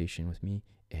consultation with me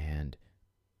and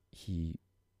he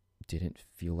didn't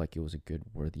feel like it was a good,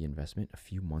 worthy investment. A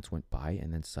few months went by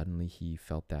and then suddenly he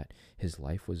felt that his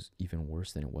life was even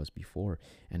worse than it was before.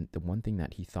 And the one thing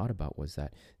that he thought about was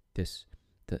that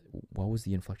what was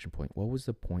the inflection point? What was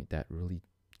the point that really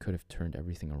could have turned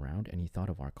everything around? And he thought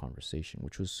of our conversation,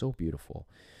 which was so beautiful.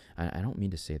 I don't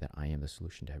mean to say that I am the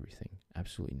solution to everything.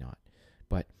 Absolutely not.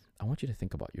 But I want you to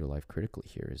think about your life critically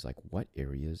here, is like, what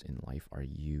areas in life are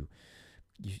you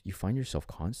find yourself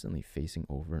constantly facing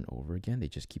over and over again? They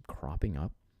just keep cropping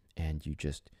up, and you're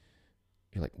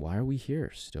like, why are we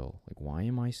here still? Like, why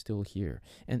am I still here?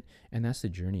 And that's the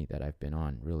journey that I've been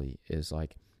on, really, is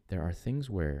like, there are things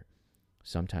where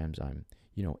sometimes I'm,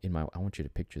 you know, I want you to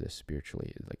picture this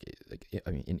spiritually, like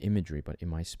I mean, in imagery, but in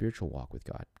my spiritual walk with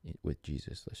God, with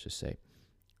Jesus, let's just say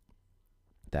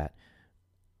that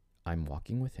I'm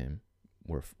walking with him.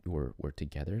 We're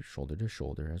together, shoulder to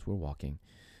shoulder as we're walking.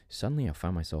 Suddenly I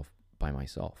find myself by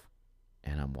myself,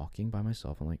 and I'm walking by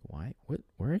myself. I'm like, why?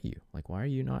 Where are you? Like, why are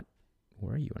you not?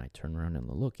 Where are you? And I turn around and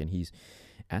look, and he's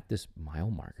at this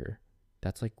mile marker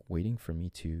that's like waiting for me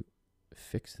to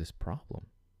fix this problem.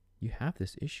 You have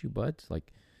this issue, bud.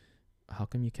 Like, how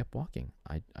come you kept walking?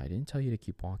 I didn't tell you to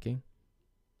keep walking.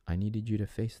 I needed you to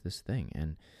face this thing.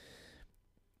 And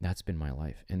that's been my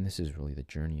life. And this is really the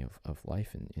journey of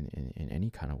life in any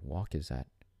kind of walk, is that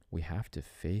we have to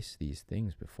face these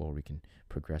things before we can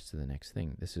progress to the next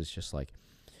thing. This is just like,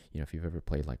 if you've ever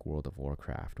played like World of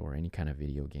Warcraft or any kind of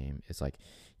video game, it's like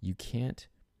you can't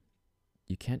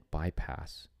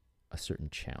bypass a certain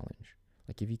challenge.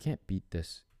 Like, if you can't beat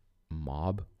this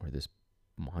mob or this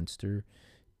monster,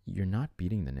 you're not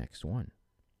beating the next one.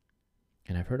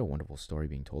 And I've heard a wonderful story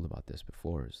being told about this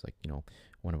before. It's like,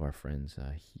 one of our friends,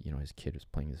 his kid was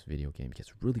playing this video game,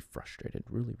 gets really frustrated,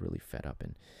 really, really fed up,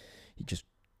 and he just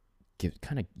you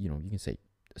can say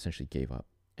essentially gave up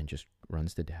and just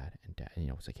runs to dad. And dad,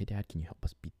 it's like, hey, Dad, can you help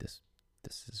us beat this?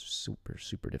 This is super,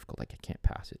 super difficult. Like, I can't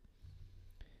pass it.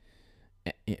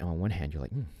 And on one hand, you're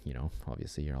like,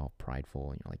 obviously you're all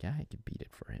prideful, and you're like, yeah, I can beat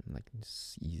it for him. Like,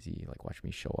 it's easy. Like, watch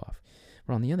me show off.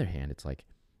 But on the other hand, it's like,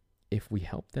 if we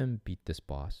help them beat this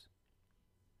boss,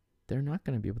 they're not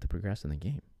going to be able to progress in the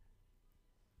game.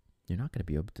 You're not going to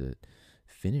be able to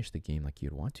finish the game like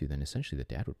you'd want to. Then essentially the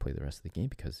dad would play the rest of the game,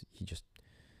 because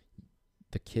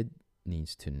the kid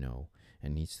needs to know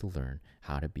and needs to learn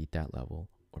how to beat that level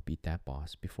or beat that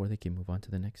boss before they can move on to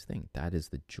the next thing. That is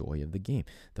the joy of the game.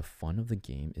 The fun of the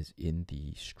game is in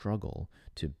the struggle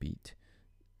to beat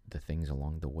the things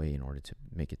along the way in order to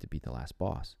make it to beat the last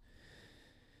boss.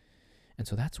 And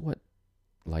so that's what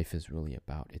life is really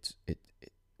about.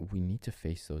 We need to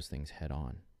face those things head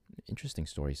on. Interesting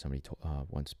story somebody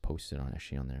once posted on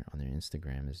their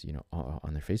Instagram is,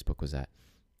 on their Facebook, was that,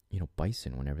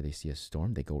 bison, whenever they see a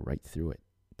storm, they go right through it.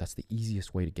 That's the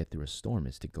easiest way to get through a storm,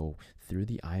 is to go through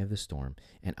the eye of the storm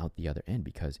and out the other end,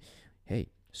 because, hey,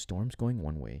 storm's going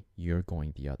one way, you're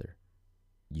going the other.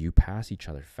 You pass each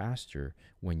other faster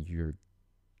when you're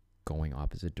going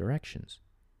opposite directions.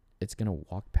 It's going to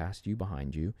walk past you,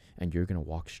 behind you, and you're going to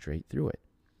walk straight through it.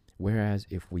 Whereas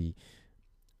if we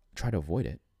try to avoid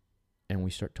it and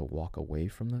we start to walk away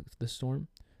from the storm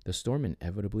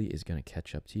inevitably is going to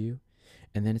catch up to you.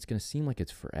 And then it's going to seem like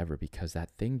it's forever, because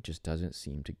that thing just doesn't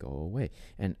seem to go away.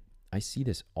 And I see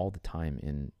this all the time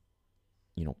in,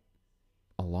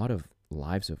 a lot of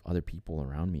lives of other people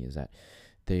around me, is that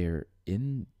they're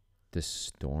in this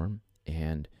storm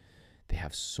and they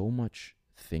have so much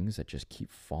things that just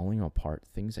keep falling apart,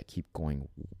 things that keep going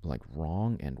like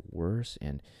wrong and worse,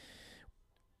 and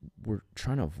we're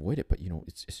trying to avoid it. But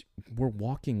we're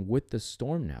walking with the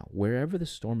storm now. Wherever the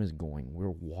storm is going, we're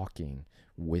walking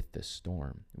with the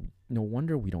storm. No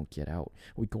wonder we don't get out.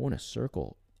 We go in a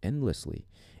circle endlessly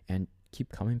and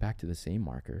keep coming back to the same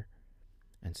marker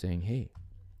and saying, hey,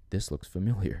 this looks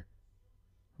familiar.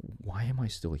 Why am I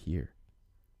still here?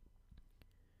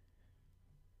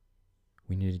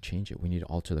 We need to change it. We need to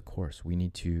alter the course. We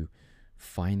need to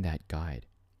find that guide.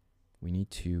 We need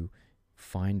to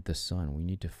find the sun. We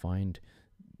need to find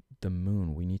the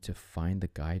moon. We need to find the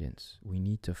guidance. We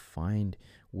need to find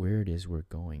where it is we're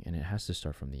going. And it has to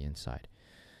start from the inside.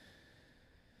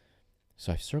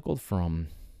 So I've circled from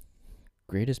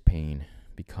greatest pain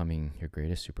becoming your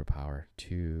greatest superpower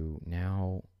to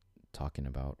now talking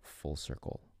about full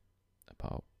circle,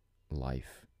 about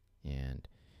life and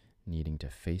needing to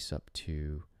face up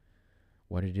to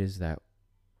what it is that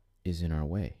is in our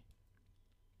way.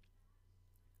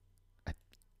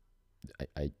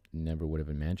 I never would have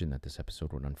imagined that this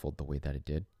episode would unfold the way that it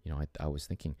did. I was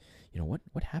thinking,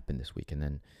 what happened this week? And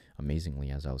then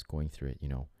amazingly, as I was going through it,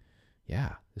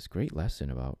 this great lesson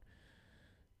about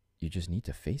you just need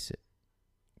to face it.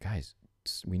 Guys,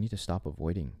 we need to stop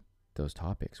avoiding those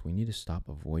topics. We need to stop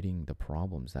avoiding the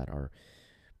problems that are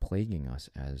plaguing us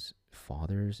as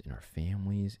fathers, in our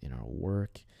families, in our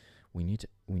work. We need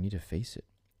to face it.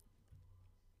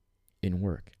 In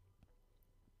work,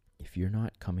 if you're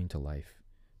not coming to life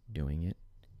doing it,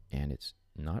 and it's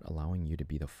not allowing you to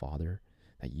be the father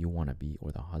that you want to be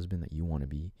or the husband that you want to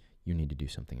be, you need to do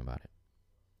something about it.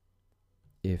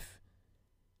 If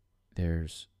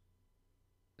there's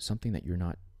something that you're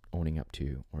not owning up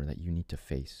to or that you need to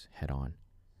face head on,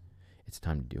 it's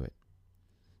time to do it.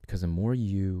 Because the more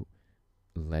you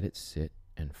let it sit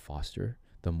and foster,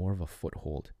 the more of a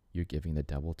foothold you're giving the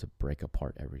devil to break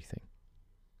apart everything,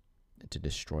 to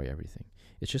destroy everything.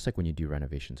 It's just like when you do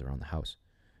renovations around the house.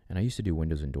 And I used to do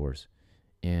windows and doors.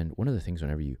 And one of the things,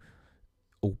 whenever you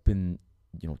open,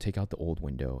 take out the old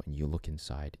window and you look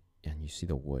inside and you see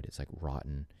the wood, it's like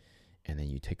rotten. And then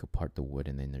you take apart the wood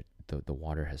and then the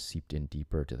water has seeped in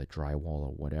deeper to the drywall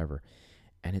or whatever.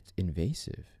 And it's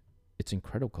invasive. It's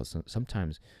incredible because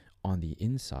sometimes on the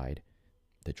inside,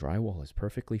 the drywall is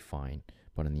perfectly fine.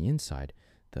 But on the inside,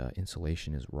 the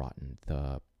insulation is rotten,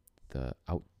 the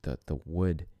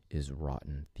wood is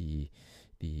rotten, the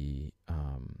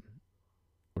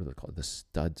what do they call it? The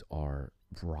studs are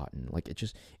rotten. Like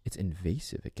it's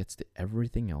invasive. It gets to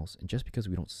everything else, and just because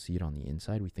we don't see it on the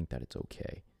inside, we think that it's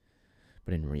okay.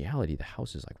 But in reality, the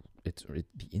house is like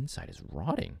the inside is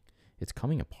rotting. It's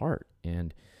coming apart,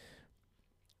 and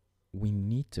we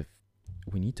need to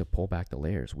pull back the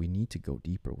layers. We need to go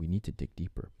deeper. We need to dig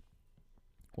deeper.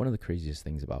 One of the craziest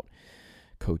things about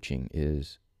coaching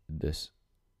is this,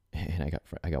 and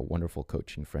I got wonderful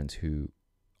coaching friends who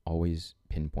always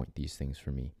pinpoint these things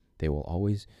for me. They will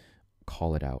always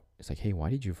call it out. It's like, hey, why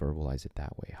did you verbalize it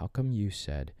that way? How come you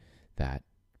said that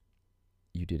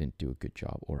you didn't do a good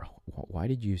job? Or why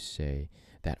did you say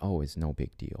that, oh, it's no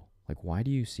big deal? Like, why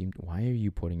are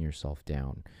you putting yourself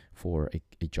down for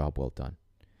a job well done?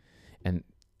 And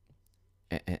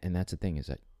that's the thing, is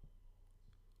that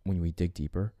when we dig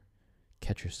deeper,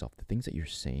 catch yourself. The things that you're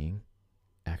saying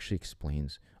actually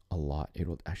explains a lot. It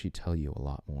will actually tell you a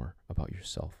lot more about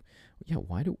yourself.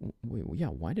 Why did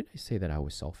I say that I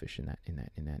was selfish in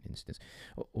that instance?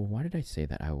 Or why did I say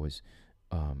that I was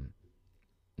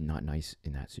not nice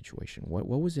in that situation? What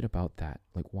was it about that?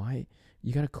 Like, why?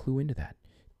 You got to clue into that.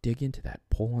 Dig into that.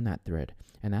 Pull on that thread.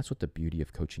 And that's what the beauty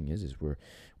of coaching is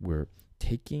we're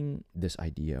taking this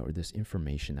idea or this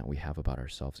information that we have about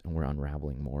ourselves, and we're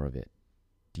unraveling more of it,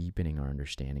 deepening our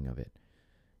understanding of it.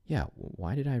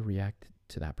 Why did I react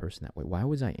to that person that way? Why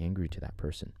was I angry to that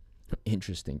person?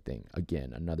 Interesting thing.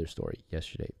 Again, another story.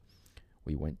 Yesterday,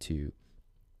 we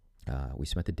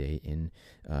spent the day in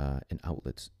an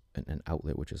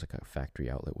outlet, which is like a factory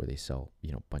outlet where they sell,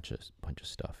 bunch of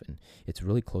stuff. And it's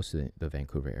really close to the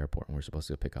Vancouver airport. And we're supposed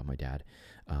to pick up my dad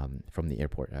from the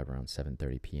airport at around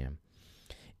 7:30 p.m.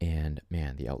 And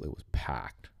man, the outlet was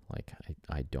packed. Like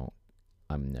I don't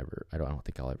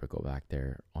think I'll ever go back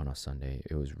there on a Sunday.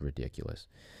 It was ridiculous.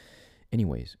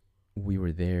 Anyways, we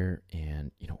were there,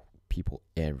 and people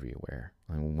everywhere.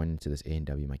 I went into this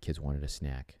A&W. My kids wanted a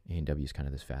snack. A&W is kind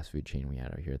of this fast food chain we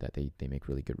had out here that they make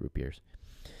really good root beers.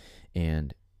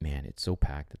 And man, it's so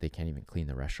packed that they can't even clean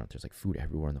the restaurant. There's like food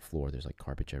everywhere on the floor. There's like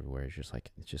garbage everywhere. It's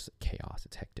just chaos.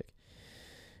 It's hectic.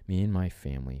 Me and my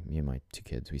family, me and my two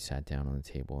kids, we sat down on the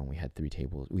table, and we had three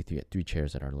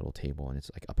chairs at our little table, and it's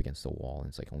like up against the wall, and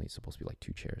it's like only supposed to be like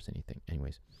two chairs,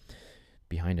 anyways.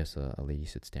 Behind us, a lady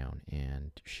sits down,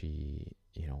 and she,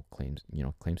 claims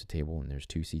the table, and there's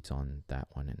two seats on that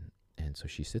one, and so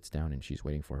she sits down, and she's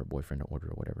waiting for her boyfriend to order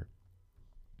or whatever.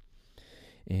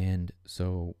 And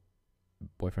so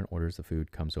boyfriend orders the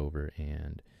food, comes over,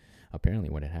 and apparently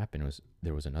what had happened was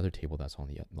there was another table that's on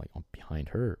behind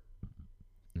her,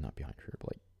 not behind her,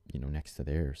 but next to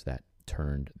theirs, that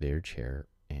turned their chair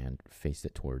and faced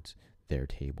it towards their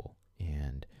table.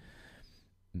 And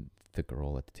the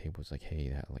girl at the table was like,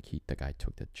 hey, the guy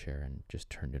took the chair and just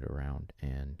turned it around.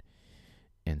 And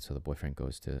so the boyfriend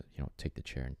goes to, take the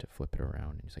chair and to flip it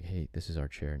around. And he's like, hey, this is our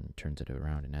chair, and turns it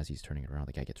around. And as he's turning it around,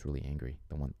 the guy gets really angry.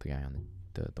 The guy on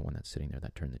the one that's sitting there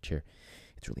that turned the chair,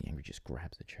 it's really angry, just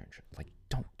grabs the chair and like,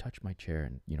 don't touch my chair.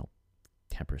 And,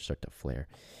 tempers start to flare,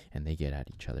 and they get at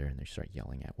each other, and they start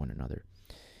yelling at one another.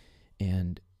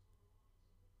 And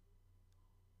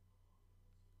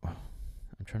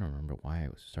I'm trying to remember why I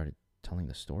started telling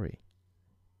the story.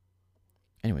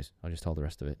 Anyways, I'll just tell the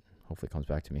rest of it. Hopefully it comes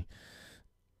back to me.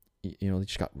 They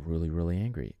just got really, really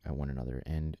angry at one another.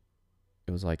 And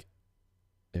it was like,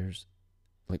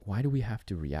 why do we have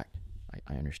to react?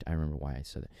 I understand. I remember why I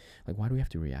said it. Like, why do we have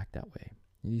to react that way?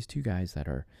 These two guys that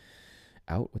are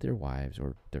out with their wives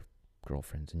or their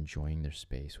girlfriends, enjoying their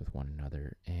space with one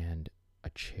another, and a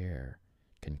chair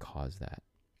can cause that.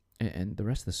 And the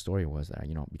rest of the story was that,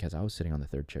 because I was sitting on the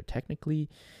third chair, technically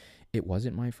it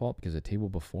wasn't my fault, because the table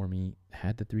before me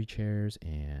had the three chairs,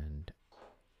 and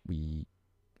I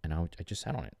just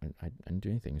sat on it. I didn't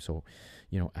do anything. So,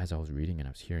 as I was reading and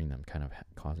I was hearing them kind of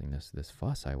causing this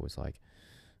fuss, I was like,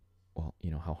 well,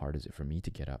 how hard is it for me to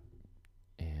get up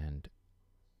and,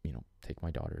 take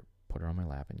my daughter, put her on my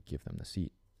lap, and give them the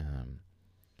seat?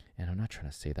 And I'm not trying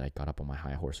to say that I got up on my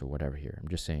high horse or whatever here. I'm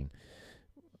just saying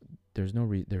there's no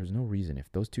reason,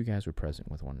 if those two guys were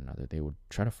present with one another, they would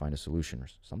try to find a solution or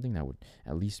something that would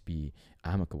at least be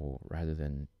amicable, rather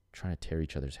than trying to tear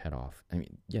each other's head off. I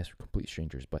mean, yes, we're complete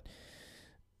strangers, but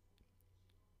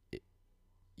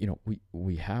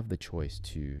we have the choice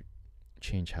to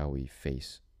change how we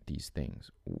face these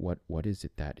things. What is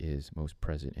it that is most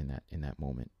present in that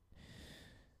moment?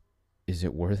 Is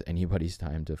it worth anybody's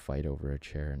time to fight over a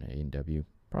chair in A&W?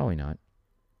 Probably not.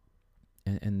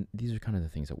 And these are kind of the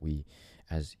things that we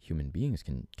as human beings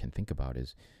can think about,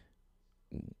 is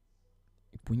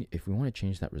if we want to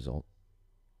change that result,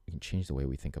 we can change the way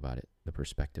we think about it, the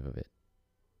perspective of it.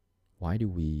 Why do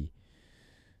we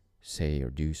say or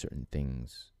do certain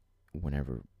things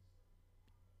whenever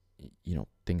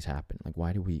things happen? Like,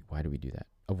 why do we do that?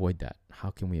 Avoid that. How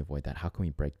can we avoid that? How can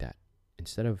we break that?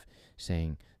 Instead of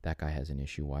saying that guy has an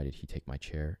issue, why did he take my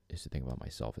chair, is to think about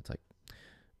myself. It's like,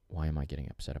 why am I getting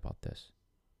upset about this?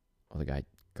 Oh, the guy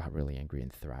got really angry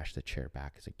and thrashed the chair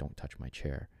back. It's like, don't touch my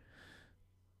chair.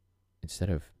 Instead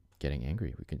of getting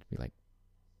angry, we could be like,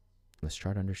 let's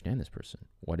try to understand this person.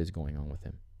 What is going on with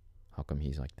him? How come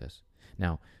he's like this?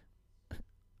 Now,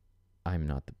 I'm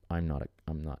not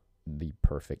the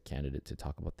perfect candidate to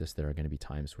talk about this. There are going to be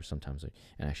times where sometimes,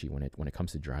 and actually when it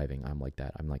comes to driving, I'm like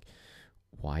that. I'm like,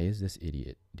 why is this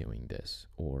idiot doing this?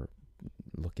 Or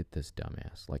look at this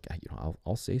dumbass. Like,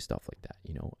 I'll say stuff like that.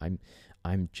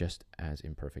 I'm just as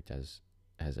imperfect as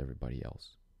everybody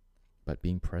else. But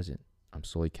being present, I'm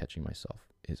slowly catching myself,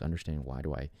 is understanding, why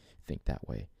do I think that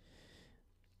way,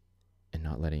 and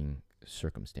not letting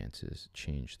circumstances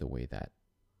change the way that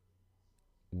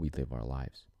we live our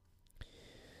lives.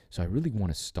 So I really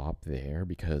want to stop there,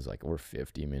 because we're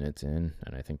 50 minutes in,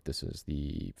 and I think this is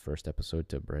the first episode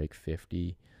to break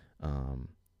 50.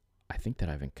 I think that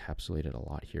I've encapsulated a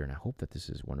lot here, and I hope that this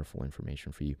is wonderful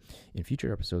information for you. In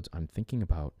future episodes, I'm thinking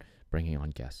about bringing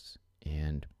on guests,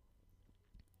 and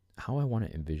how I want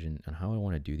to envision and how I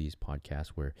want to do these podcasts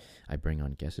where I bring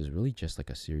on guests is really just like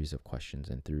a series of questions,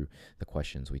 and through the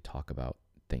questions we talk about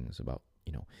things about,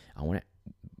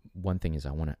 one thing is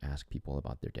I want to ask people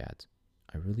about their dads.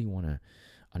 I really want to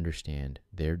understand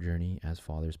their journey as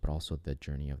fathers, but also the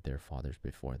journey of their fathers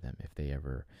before them. If they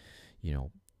ever,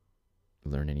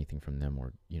 learn anything from them,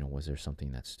 or, was there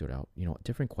something that stood out?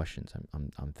 Different questions.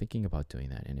 I'm thinking about doing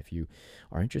that. And if you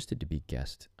are interested to be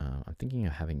guest, I'm thinking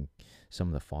of having some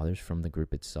of the fathers from the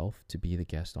group itself to be the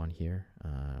guest on here.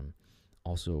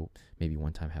 Also, maybe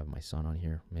one time have my son on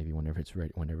here, maybe whenever it's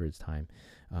ready, whenever it's time,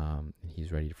 and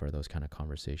he's ready for those kind of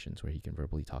conversations where he can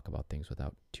verbally talk about things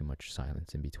without too much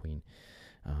silence in between.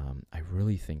 I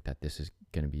really think that this is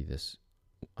going to be this.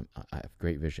 I have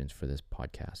great visions for this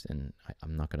podcast, and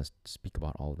I'm not going to speak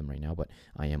about all of them right now, but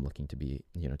I am looking to be,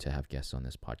 to have guests on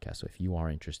this podcast. So if you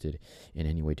are interested in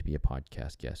any way to be a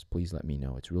podcast guest, please let me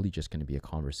know. It's really just going to be a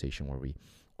conversation where we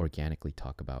organically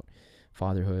talk about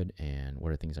fatherhood and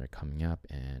what are things that are coming up,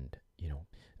 and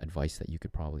advice that you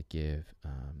could probably give,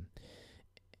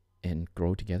 and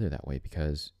grow together that way,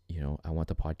 because I want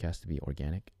the podcast to be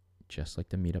organic, just like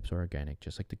the meetups are organic,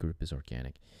 just like the group is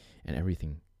organic, and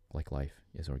everything like life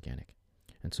is organic.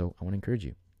 And so I want to encourage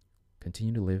you,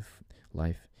 continue to live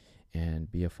life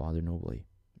and be a father nobly,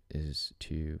 is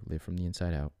to live from the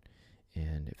inside out.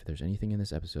 And if there's anything in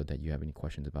this episode that you have any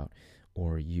questions about,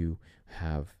 or you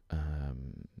have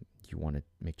you want to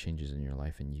make changes in your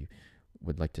life and you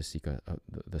would like to seek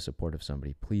the support of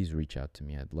somebody, please reach out to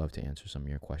me. I'd love to answer some of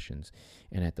your questions,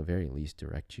 and at the very least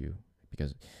direct you,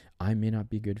 because I may not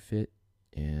be a good fit,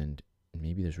 and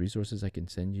maybe there's resources I can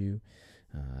send you.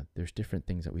 There's different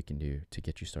things that we can do to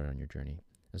get you started on your journey,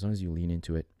 as long as you lean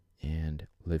into it and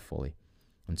live fully.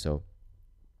 And so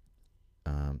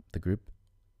the group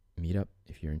meetup,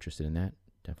 if you're interested in that,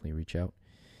 definitely reach out.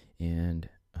 And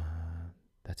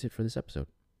that's it for this episode.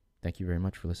 Thank you very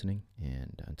much for listening,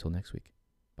 and until next week,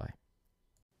 bye.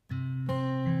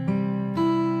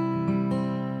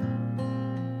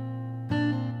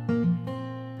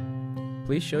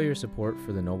 Please show your support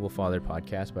for the Noble Father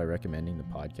podcast by recommending the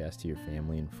podcast to your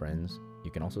family and friends.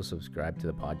 You can also subscribe to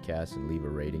the podcast and leave a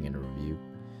rating and a review.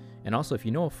 And also, if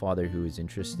you know a father who is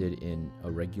interested in a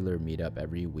regular meetup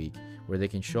every week where they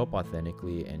can show up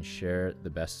authentically and share the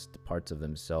best parts of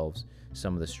themselves,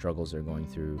 some of the struggles they're going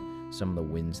through, some of the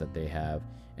wins that they have,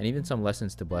 and even some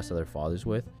lessons to bless other fathers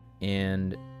with,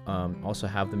 and also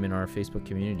have them in our Facebook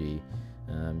community,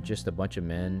 just a bunch of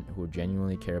men who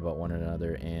genuinely care about one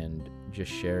another and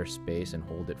just share space and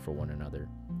hold it for one another.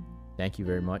 Thank you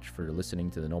very much for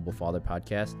listening to the Noble Father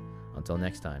podcast. Until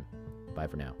next time, bye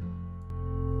for now.